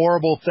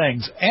 horrible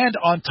things. And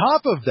on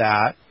top of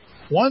that,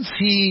 once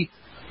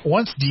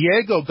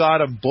Diego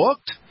got him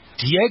booked,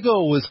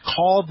 Diego was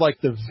called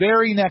like the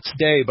very next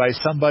day by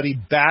somebody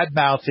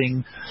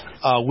bad-mouthing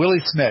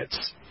Willie Smits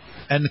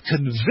and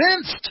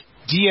convinced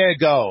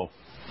Diego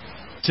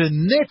to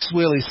nix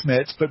Willie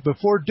Smits. But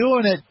before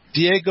doing it,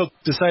 Diego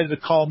decided to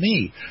call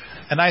me.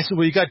 And I said,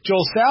 well, you got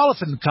Joel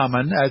Salatin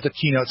coming as a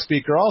keynote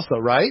speaker also,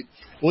 right?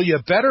 Well, you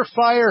better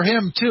fire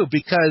him too,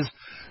 because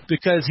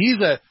he's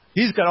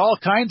got all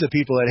kinds of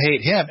people that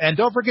hate him. And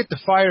don't forget to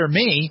fire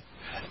me.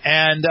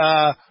 And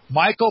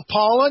Michael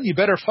Pollan, you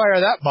better fire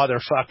that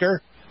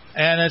motherfucker.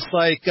 And it's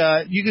like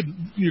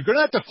you're going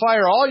to have to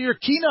fire all your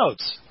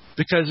keynotes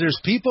because there's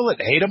people that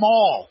hate them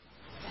all.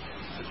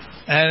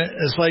 And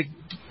it's like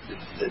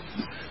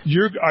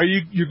you're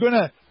going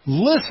to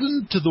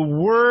listen to the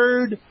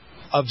word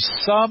of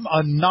some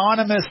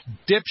anonymous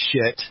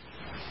dipshit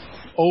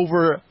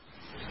over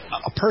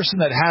a person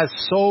that has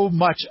so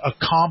much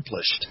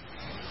accomplished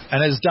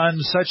and has done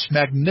such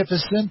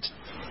magnificent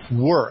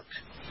work.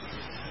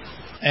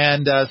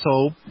 And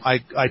so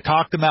I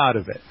talked him out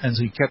of it, and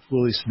so he kept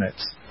Willie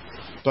Smits.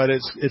 But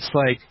it's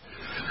like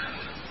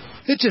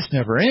it just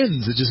never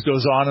ends. It just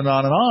goes on and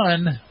on and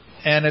on.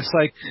 And it's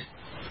like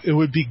it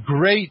would be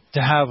great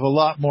to have a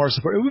lot more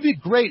support. It would be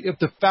great if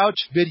the Fouch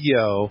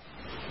video,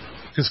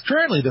 because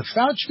currently the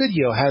Fouch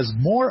video has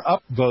more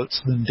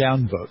upvotes than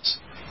downvotes.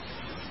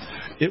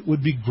 It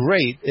would be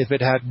great if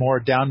it had more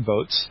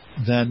downvotes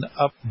than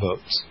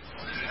upvotes.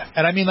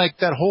 And I mean, like,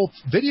 that whole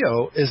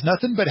video is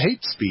nothing but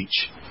hate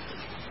speech.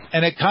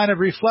 And it kind of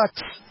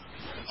reflects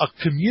a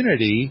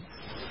community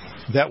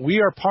that we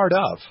are part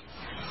of.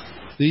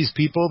 These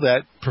people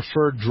that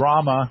prefer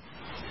drama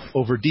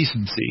over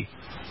decency.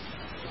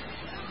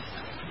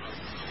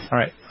 All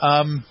right.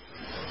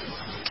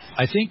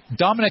 I think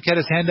Dominic had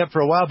his hand up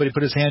for a while, but he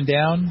put his hand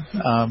down.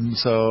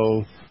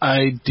 So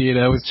I did.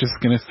 I was just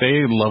going to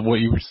say, love what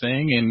you were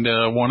saying, and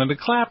wanted to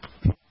clap.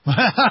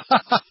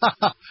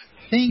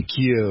 Thank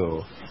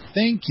you.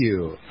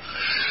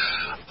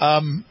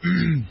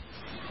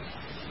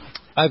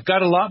 I've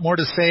got a lot more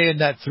to say in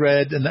that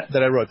thread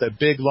that I wrote, that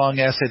big long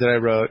essay that I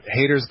wrote.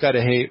 Haters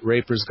gotta hate,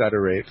 rapers gotta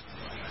rape.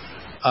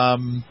 I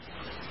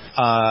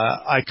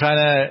kind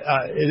of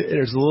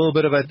there's a little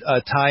bit of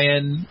a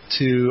tie-in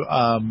to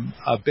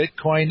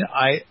Bitcoin.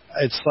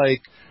 It's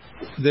like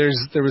there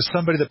was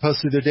somebody that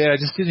posted the other day.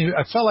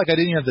 I felt like I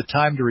didn't even have the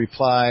time to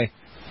reply,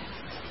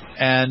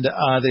 and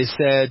they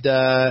said,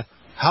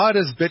 how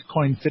does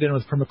Bitcoin fit in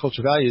with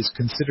permaculture values,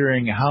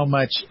 considering how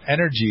much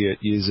energy it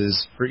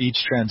uses for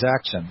each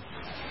transaction?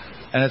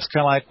 And it's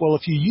kind of like, well,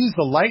 if you use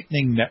the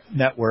Lightning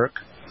network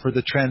for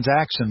the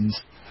transactions,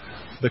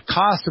 the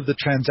cost of the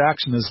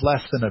transaction is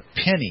less than a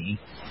penny.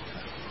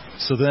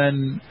 So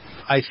then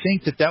I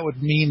think that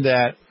would mean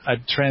that a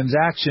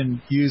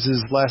transaction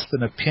uses less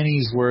than a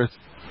penny's worth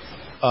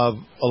of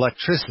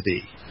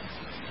electricity.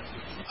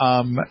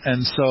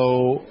 And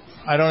so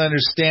I don't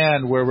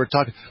understand where we're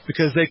talking,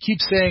 because they keep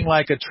saying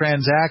like a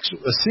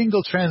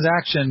single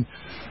transaction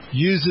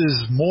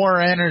uses more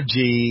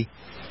energy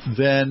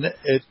than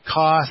it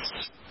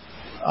costs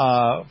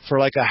for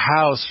like a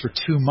house for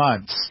 2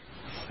 months.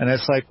 And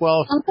it's like,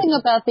 well, something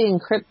about the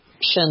encryption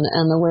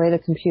and the way the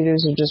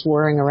computers are just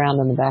whirring around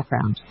in the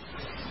background.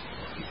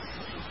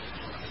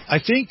 I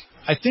think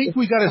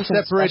we got to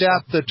separate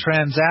out the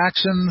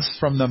transactions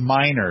from the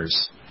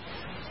miners.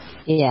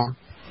 Yeah.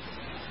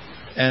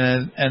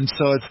 And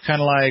so it's kind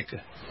of like,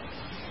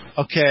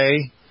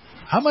 okay,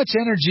 how much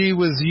energy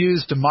was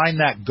used to mine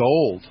that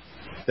gold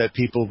that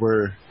people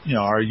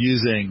are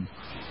using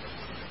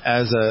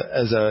as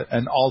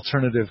an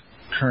alternative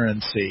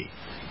currency?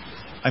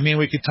 I mean,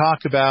 we could talk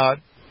about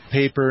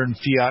paper and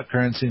fiat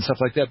currency and stuff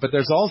like that, but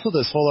there's also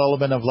this whole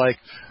element of like,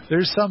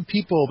 there's some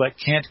people that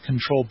can't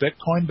control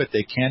Bitcoin, but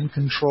they can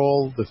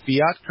control the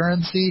fiat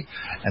currency,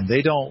 and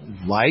they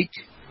don't like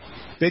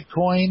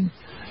Bitcoin,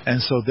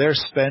 and so they're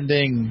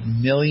spending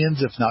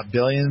millions, if not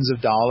billions of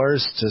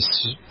dollars to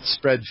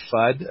spread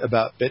FUD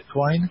about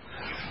Bitcoin.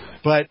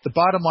 But the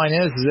bottom line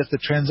is if the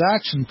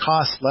transaction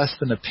costs less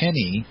than a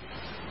penny,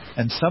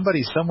 and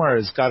somebody somewhere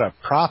has got a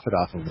profit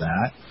off of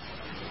that,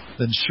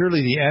 then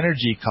surely the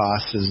energy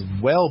cost is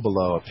well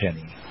below a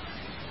penny.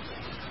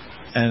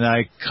 And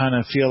I kind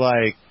of feel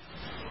like,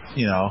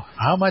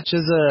 how much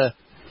is a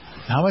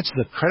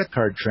credit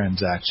card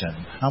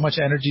transaction? How much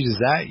energy does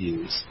that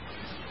use?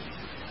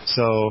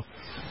 So,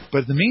 but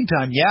in the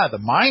meantime, the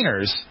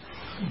miners,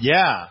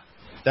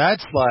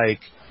 that's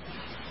like,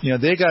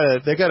 they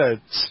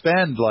gotta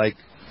spend like,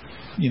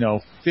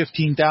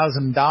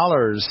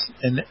 $15,000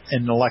 in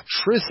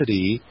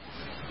electricity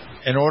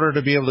in order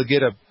to be able to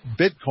get a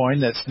Bitcoin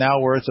that's now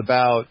worth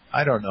about,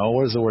 I don't know,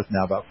 what is it worth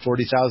now? About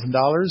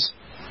 $40,000?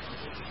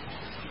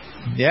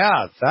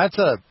 Yeah, that's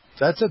a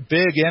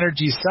big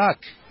energy suck.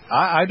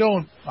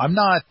 I'm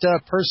not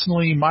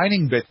personally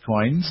mining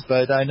Bitcoins,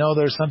 but I know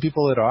there's some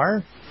people that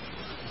are.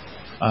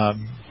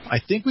 I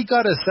think we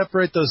got to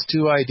separate those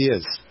two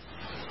ideas.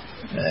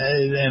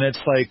 And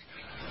it's like,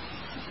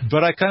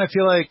 but I kind of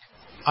feel like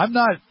I'm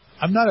not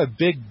a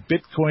big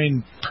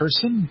Bitcoin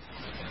person.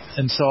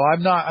 And so I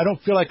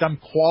don't feel like I'm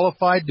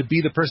qualified to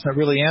be the person that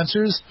really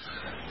answers,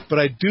 but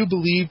I do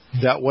believe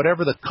that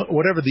whatever the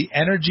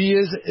energy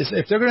is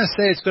if they're going to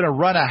say it's going to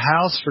run a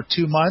house for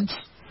 2 months,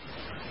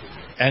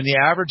 and the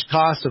average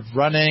cost of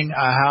running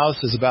a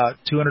house is about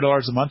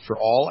 $200 a month for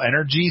all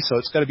energy, so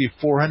it's got to be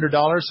 $400.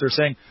 So they're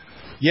saying,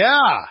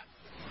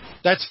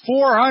 that's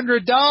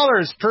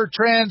 $400 per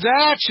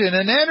transaction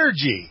in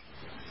energy.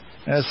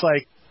 And it's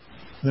like,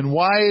 then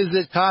why is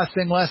it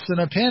costing less than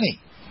a penny?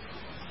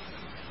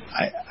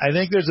 I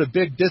think there's a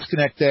big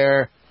disconnect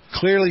there.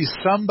 Clearly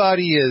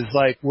somebody is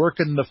like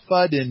working the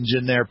FUD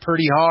engine there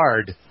pretty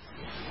hard.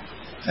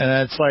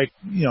 And it's like,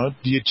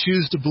 do you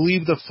choose to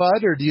believe the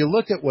FUD, or do you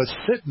look at what's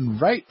sitting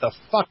right the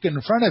fuck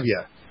in front of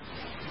you?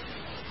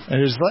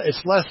 And it's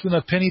less than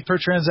a penny per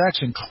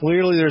transaction.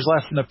 Clearly there's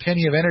less than a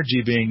penny of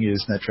energy being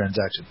used in that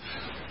transaction.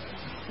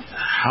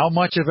 How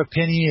much of a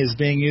penny is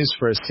being used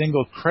for a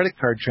single credit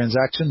card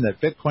transaction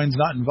that Bitcoin's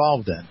not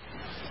involved in?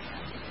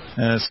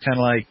 And it's kind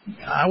of like,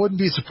 I wouldn't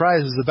be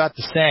surprised it's about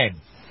the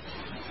same.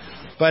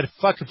 But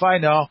fuck if I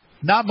know.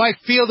 Not my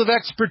field of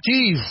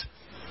expertise.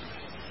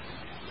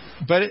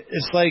 But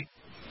it's like,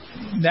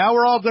 now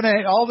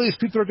all these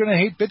people are going to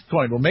hate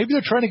Bitcoin. Well, maybe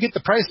they're trying to get the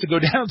price to go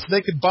down so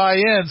they can buy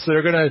in, so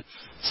they're going to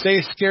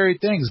say scary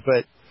things.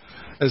 But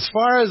as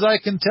far as I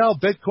can tell,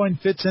 Bitcoin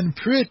fits in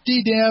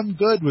pretty damn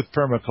good with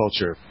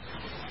permaculture.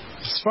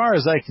 As far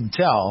as I can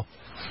tell.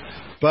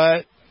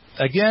 But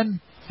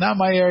again, not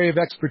my area of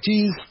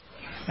expertise.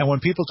 And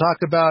when people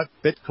talk about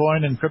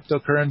Bitcoin and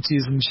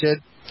cryptocurrencies and shit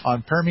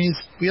on Permies,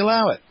 we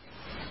allow it.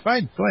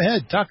 Fine, go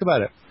ahead, talk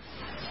about it.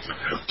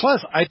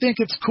 Plus, I think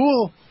it's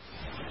cool.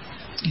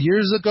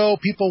 Years ago,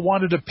 people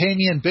wanted to pay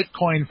me in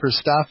Bitcoin for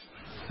stuff.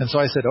 And so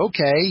I said,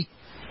 okay.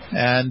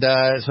 And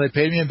so they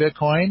paid me in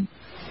Bitcoin.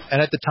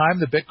 And at the time,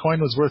 the Bitcoin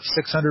was worth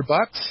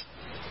 $600.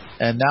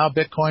 And now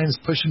Bitcoin's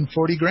pushing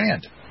 40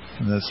 grand.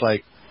 And it's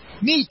like,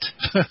 Neat.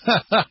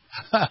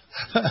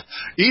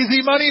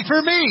 Easy money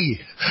for me.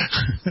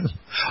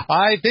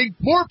 I think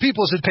more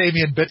people should pay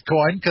me in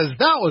Bitcoin because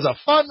that was a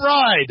fun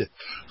ride.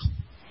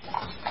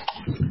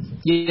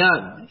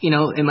 Yeah,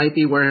 it might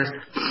be worth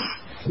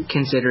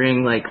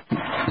considering like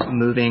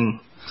moving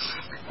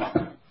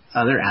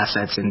other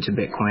assets into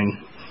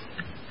Bitcoin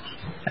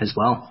as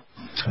well.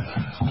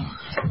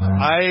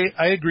 I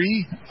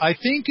agree. I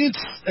think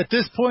it's at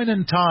this point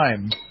in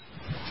time,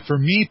 for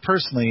me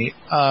personally,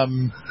 I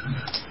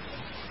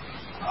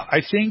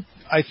think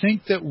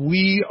that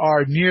we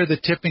are near the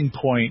tipping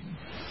point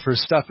for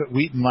stuff at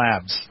Wheaton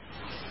Labs.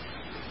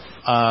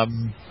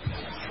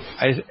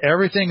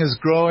 Everything is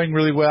growing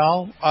really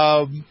well.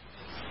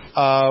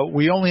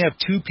 We only have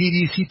 2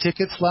 PDC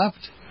tickets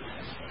left.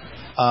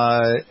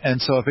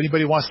 And so if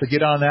anybody wants to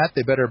get on that,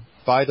 they better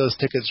buy those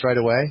tickets right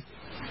away.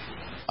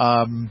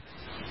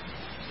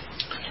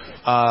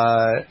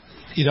 The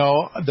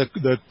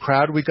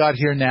crowd we got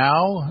here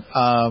now,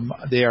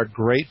 they are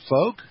great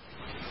folk,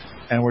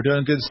 and we're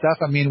doing good stuff.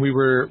 I mean, we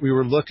were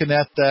looking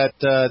at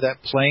that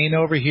plane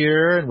over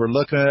here, and we're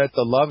looking at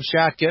the Love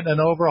Shack getting an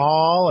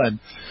overhaul,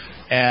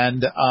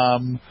 and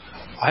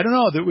I don't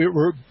know that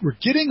we're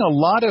getting a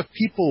lot of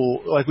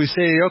people. Like we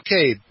say,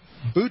 okay,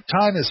 boot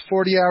time is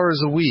 40 hours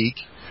a week,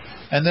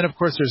 and then of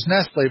course there's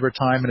nest labor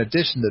time in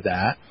addition to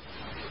that.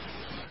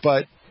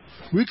 But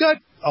we've got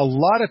a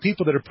lot of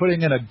people that are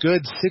putting in a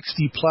good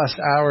 60 plus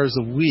hours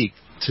a week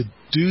to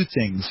do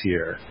things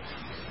here,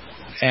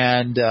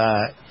 and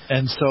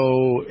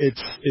so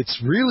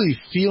it's really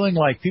feeling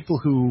like people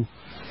who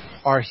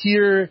are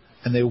here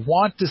and they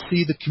want to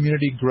see the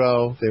community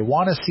grow, they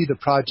want to see the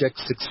project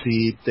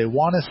succeed, they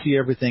want to see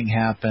everything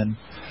happen,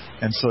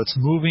 and so it's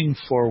moving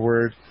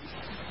forward.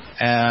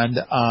 And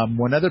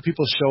when other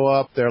people show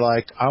up, they're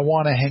like, I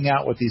want to hang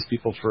out with these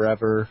people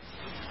forever.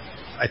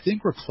 I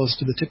think we're close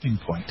to the tipping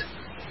point.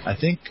 I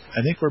think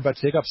we're about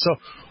to take off. So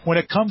when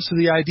it comes to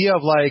the idea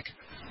of like,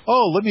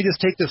 oh, let me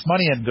just take this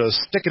money and go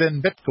stick it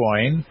in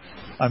Bitcoin,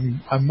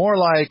 I'm more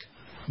like,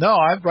 no,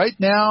 right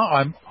now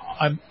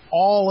I'm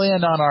all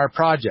in on our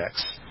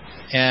projects,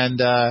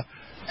 and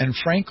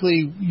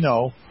frankly,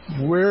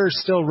 we're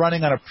still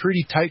running on a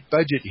pretty tight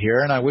budget here,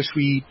 and I wish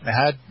we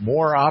had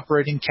more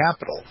operating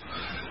capital.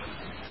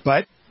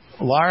 But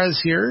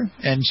Lara's here,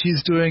 and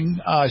she's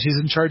in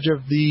charge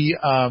of the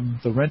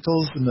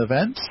rentals and the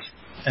events.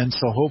 And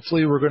so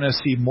hopefully we're going to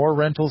see more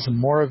rentals and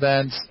more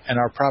events, and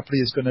our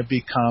property is going to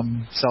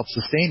become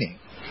self-sustaining,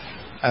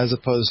 as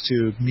opposed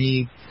to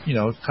me,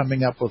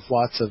 coming up with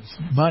lots of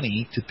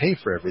money to pay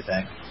for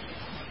everything.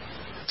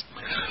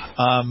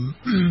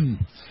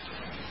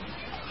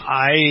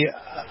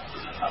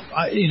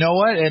 You know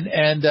what?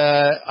 And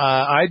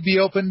I'd be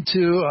open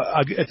to,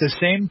 at the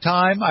same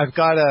time, I've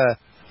got a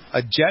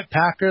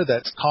jetpacker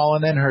that's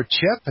calling in her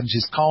chip, and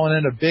she's calling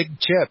in a big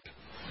chip.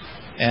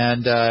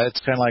 And it's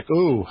kind of like,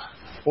 ooh,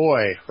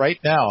 boy, right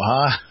now,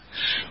 huh?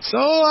 So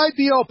I'd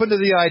be open to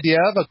the idea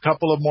of a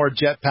couple of more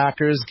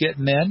jetpackers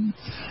getting in.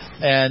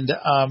 And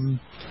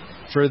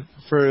the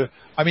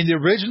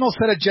original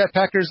set of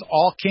jetpackers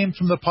all came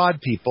from the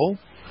pod people.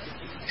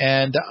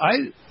 And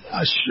I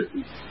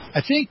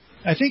think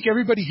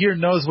everybody here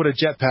knows what a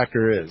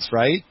jetpacker is,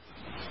 right?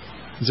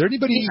 Is there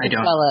anybody? I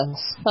don't.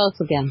 Tell us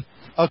again.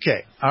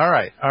 Okay. All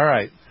right.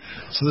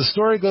 So the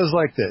story goes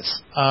like this.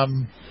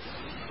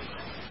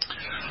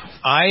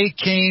 I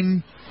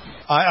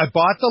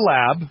bought the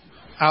lab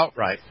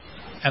outright,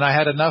 and I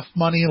had enough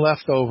money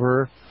left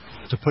over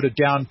to put a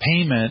down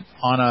payment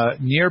on a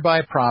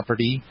nearby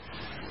property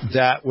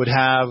that would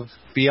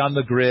be on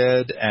the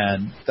grid,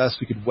 and thus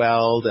we could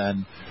weld,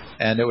 and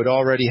it would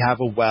already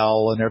have a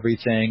well and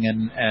everything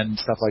and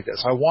stuff like that.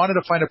 So I wanted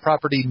to find a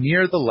property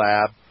near the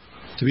lab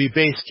to be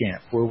base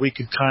camp, where we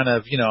could kind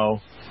of,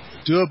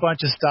 do a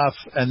bunch of stuff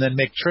and then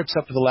make trips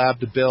up to the lab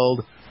to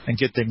build and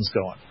get things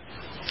going.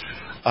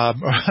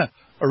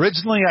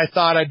 Originally, I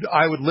thought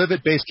I would live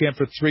at base camp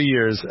for 3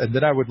 years, and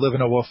then I would live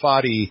in a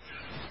wafati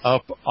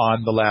up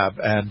on the lab,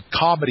 and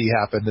comedy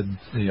happened, and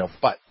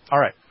but all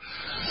right.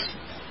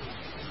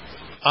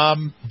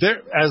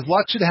 As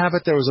luck should have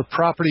it, there was a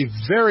property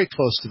very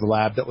close to the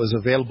lab that was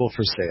available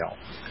for sale,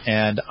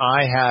 and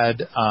I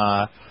had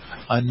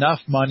enough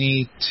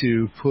money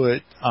to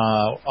put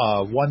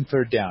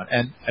 1/3 down.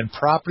 And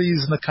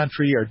properties in the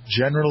country are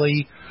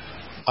generally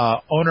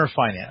owner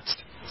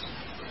financed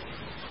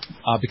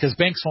because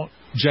banks won't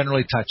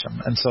generally touch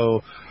them, and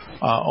so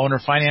owner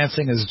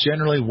financing is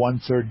generally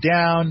 1/3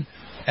 down,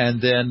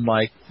 and then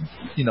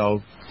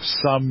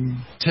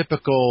some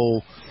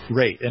typical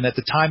rate. And at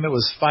the time, it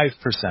was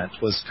 5%,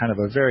 was kind of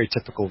a very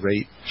typical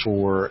rate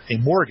for a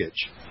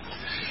mortgage.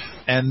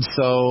 And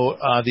so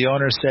the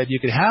owner said you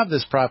could have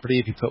this property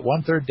if you put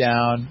 1/3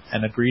 down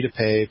and agree to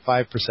pay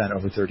 5%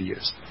 over 30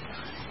 years.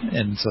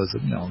 And so it's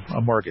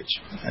a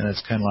mortgage. And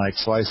it's kind of like,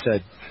 so I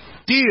said,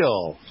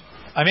 deal,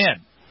 I'm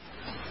in.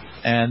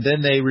 And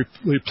then they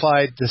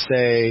replied to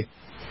say,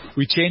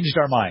 we changed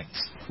our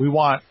minds. We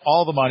want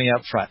all the money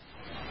up front.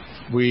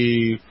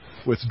 We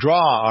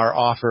withdraw our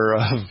offer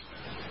of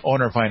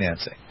owner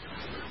financing.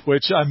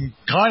 which I'm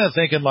kind of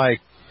thinking like,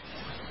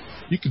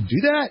 you can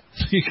do that?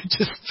 You can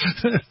just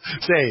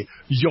say,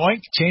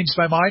 yoink, changed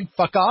my mind,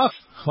 fuck off,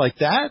 like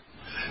that?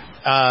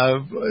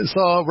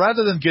 So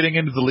rather than getting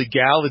into the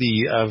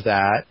legality of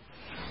that,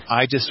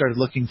 I just started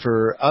looking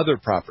for other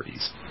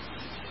properties.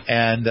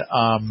 And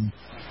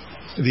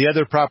the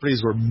other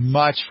properties were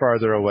much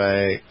farther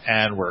away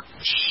and were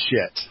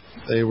shit.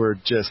 They were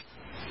just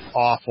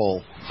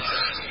awful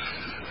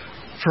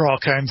for all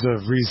kinds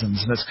of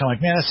reasons. And it's kind of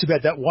like, man, that's too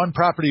bad. That one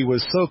property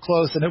was so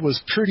close and it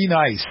was pretty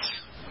nice.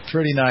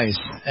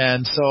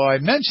 And so I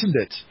mentioned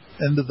it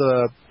into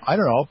the, I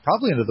don't know,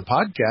 probably into the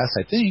podcast,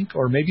 I think,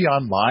 or maybe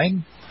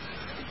online.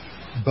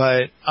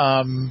 But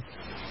a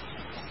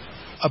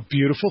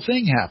beautiful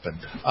thing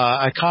happened.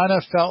 I kind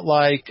of felt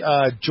like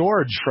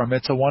George from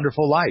It's a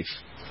Wonderful Life.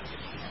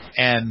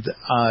 And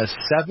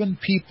 7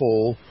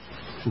 people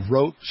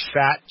wrote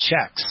fat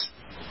checks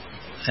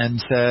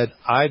and said,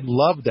 I'd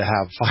love to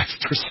have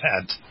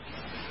 5%.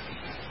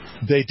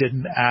 They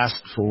didn't ask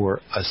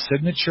for a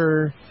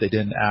signature. They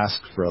didn't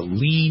ask for a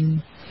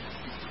lien.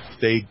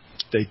 They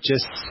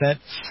just sent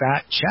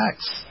fat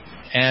checks.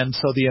 And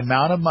so the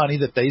amount of money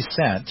that they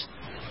sent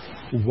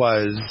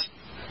was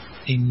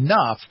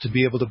enough to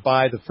be able to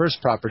buy the first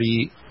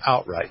property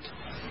outright.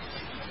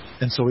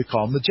 And so we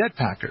call them the jet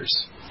packers.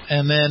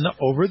 And then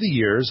over the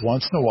years,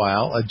 once in a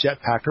while, a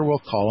jet packer will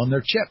call in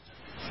their chip.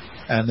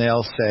 And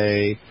they'll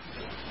say,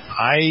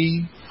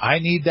 I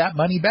need that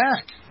money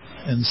back.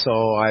 And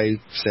so I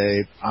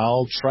say,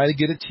 I'll try to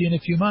get it to you in a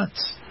few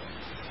months.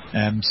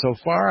 And so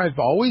far, I've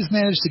always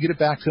managed to get it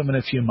back to them in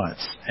a few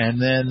months.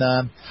 And then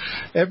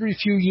every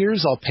few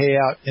years, I'll pay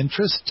out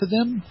interest to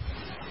them.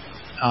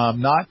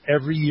 Not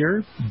every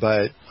year,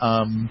 but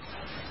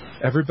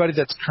everybody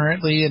that's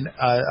currently in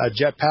a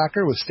jet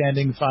packer with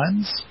standing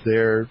funds,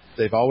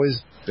 they've always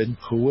been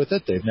cool with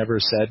it. They've never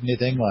said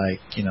anything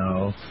like, you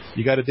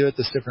got to do it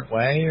this different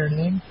way or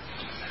anything.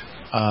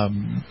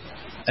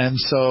 And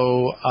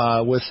so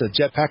with the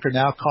jet packer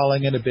now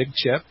calling in a big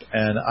chip,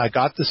 and I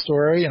got the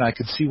story and I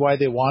could see why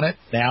they want it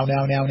now.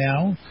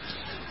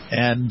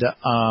 And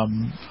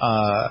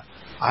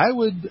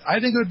I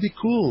think it would be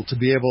cool to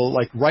be able,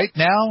 like right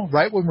now,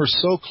 right when we're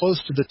so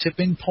close to the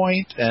tipping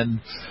point and,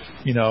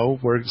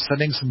 we're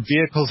sending some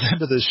vehicles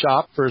into the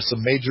shop for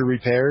some major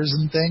repairs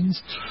and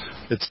things.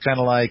 It's kind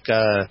of like,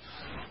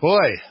 boy,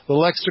 a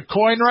little extra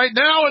coin right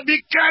now would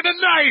be kind of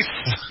nice.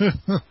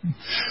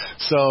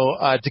 So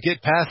to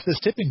get past this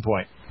tipping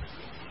point.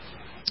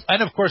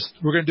 And of course,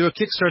 we're going to do a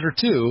Kickstarter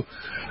too.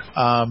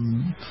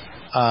 And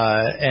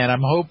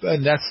I'm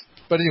hoping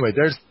but anyway,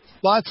 there's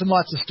lots and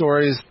lots of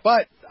stories,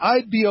 but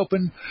I'd be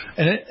open.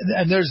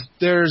 And there's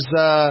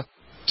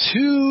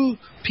 2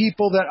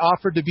 people that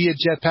offered to be a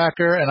jet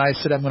packer. And I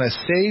said, I'm going to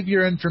save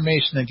your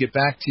information and get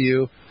back to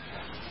you.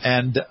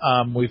 And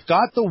we've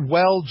got the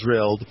well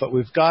drilled, but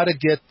we've got to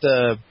get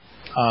the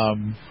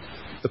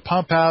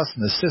pump house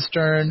and the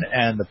cistern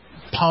and the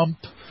pump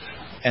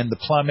and the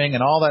plumbing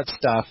and all that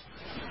stuff.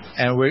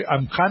 And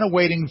I'm kind of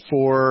waiting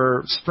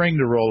for spring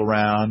to roll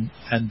around,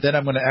 and then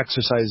I'm going to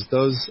exercise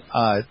those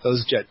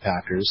jet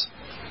packers.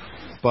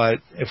 But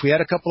if we had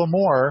a couple of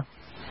more,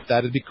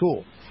 that'd be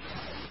cool.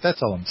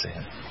 That's all I'm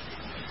saying.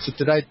 So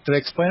did I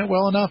explain it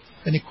well enough?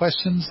 Any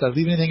questions? Did I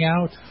leave anything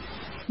out?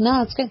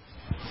 No, it's good.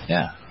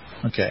 Yeah.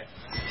 Okay.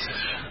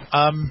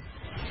 All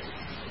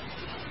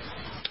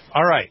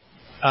right.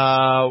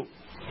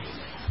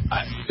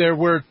 There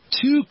were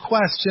 2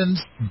 questions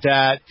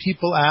that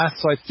people asked.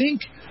 So I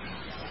think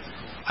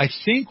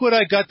what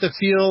I got the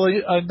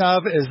feeling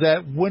of is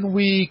that when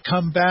we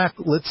come back,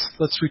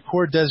 let's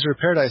record Desert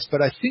Paradise.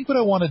 But I think what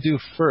I want to do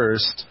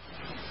first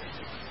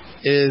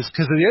is,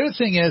 because the other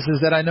thing is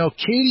that I know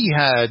Katie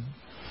had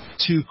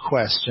 2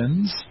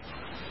 questions,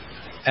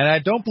 and I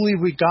don't believe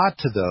we got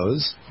to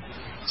those.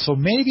 So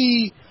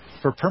maybe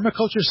for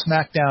Permaculture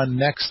Smackdown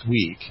next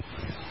week,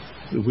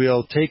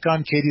 we'll take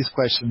on Katie's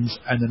questions,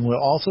 and then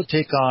we'll also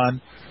take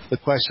on the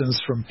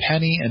questions from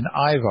Penny and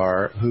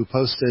Ivar, who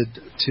posted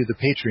to the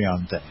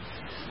Patreon thing.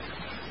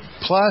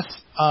 Plus,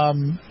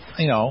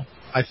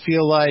 I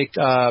feel like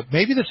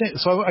maybe the thing.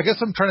 So I guess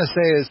what I'm trying to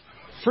say is,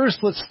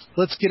 first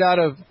let's get out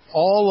of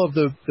all of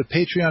the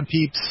Patreon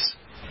peeps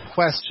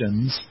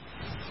questions,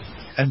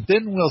 and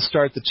then we'll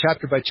start the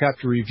chapter by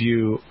chapter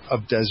review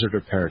of Desert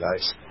or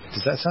Paradise.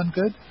 Does that sound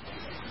good?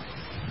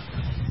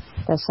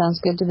 That sounds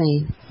good to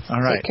me.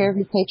 All right. Take care of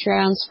your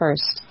Patreons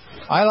first.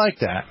 I like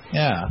that.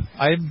 Yeah.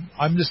 I'm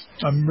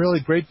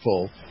really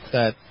grateful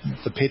that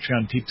the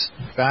Patreon peeps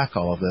back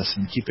all of this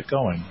and keep it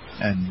going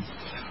and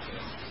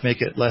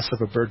make it less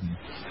of a burden.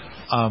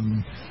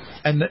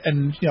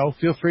 And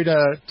feel free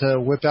to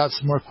whip out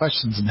some more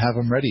questions and have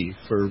them ready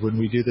for when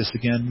we do this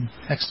again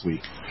next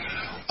week.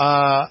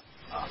 I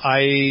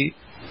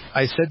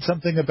said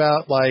something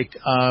about like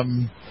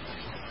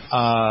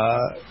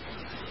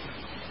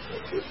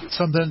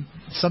something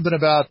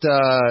about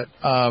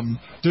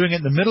doing it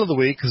in the middle of the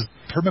week, because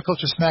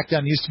Permaculture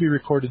Smackdown used to be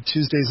recorded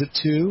Tuesdays at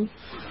 2,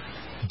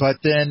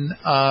 but then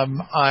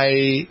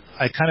I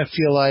kind of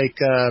feel like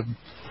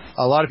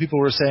a lot of people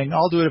were saying,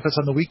 I'll do it if it's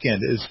on the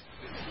weekend,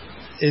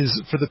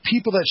 is for the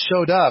people that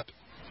showed up,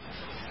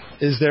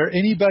 is there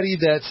anybody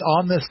that's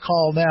on this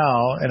call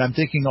now, and I'm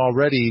thinking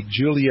already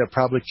Julia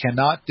probably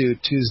cannot do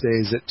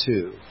Tuesdays at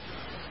 2.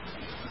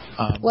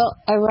 Well,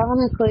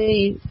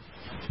 ironically,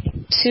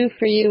 2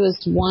 for you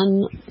is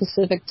 1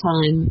 Pacific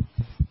time,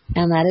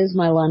 and that is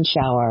my lunch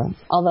hour.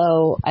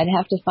 Although I'd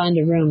have to find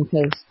a room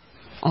because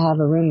I have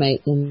a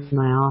roommate in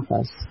my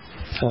office,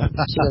 so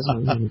she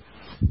doesn't want me.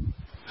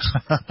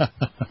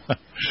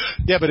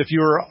 Yeah, but if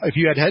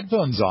you had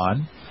headphones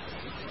on,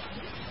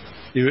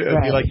 it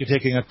would be like you're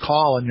taking a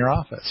call in your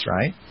office,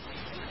 right?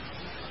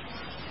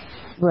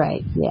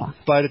 Right, yeah.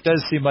 But it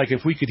does seem like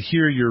if we could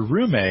hear your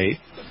roommate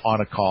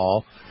on a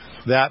call,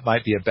 that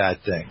might be a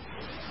bad thing.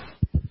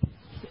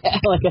 Yeah,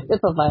 like a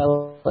HIPAA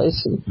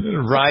violation.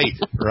 Right.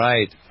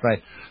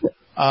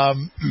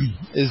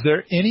 Is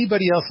there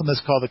anybody else on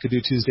this call that could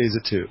do Tuesdays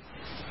at 2?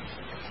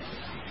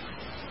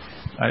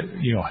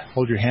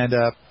 Hold your hand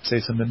up, say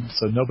something.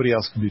 So nobody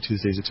else can do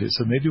Tuesdays at 2.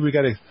 So maybe we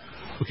got to.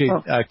 Okay,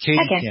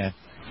 Katie can.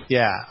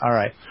 Yeah, all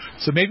right.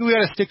 So maybe we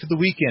got to stick to the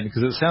weekend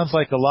because it sounds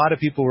like a lot of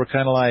people were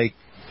kind of like,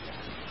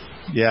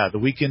 yeah, the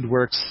weekend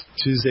works,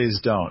 Tuesdays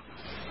don't.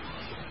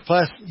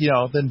 Plus,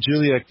 then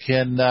Julia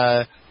can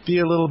be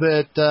a little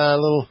bit, say a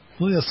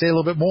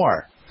little bit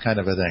more, kind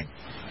of a thing.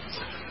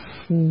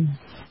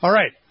 All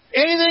right.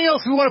 Anything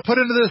else we want to put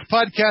into this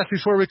podcast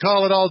before we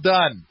call it all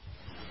done?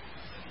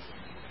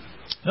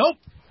 Nope.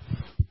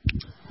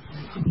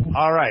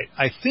 All right.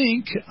 I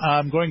think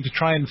I'm going to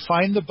try and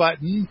find the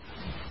button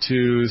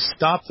to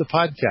stop the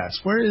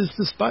podcast. Where is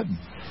this button?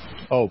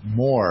 Oh,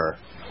 more.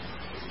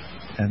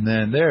 And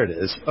then there it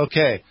is.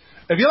 Okay.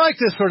 If you like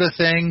this sort of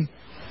thing,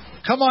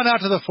 come on out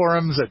to the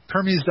forums at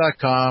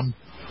Permies.com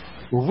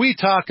where we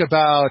talk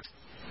about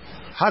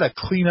how to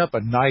clean up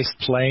a nice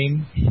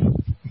plane,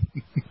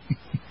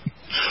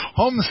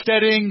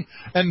 homesteading,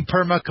 and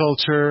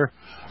permaculture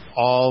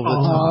all the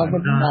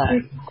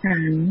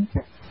time.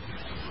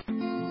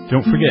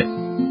 Don't forget,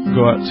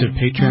 go out to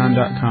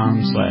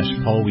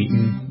patreon.com/Paul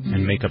Wheaton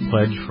and make a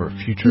pledge for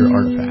future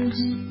artifacts.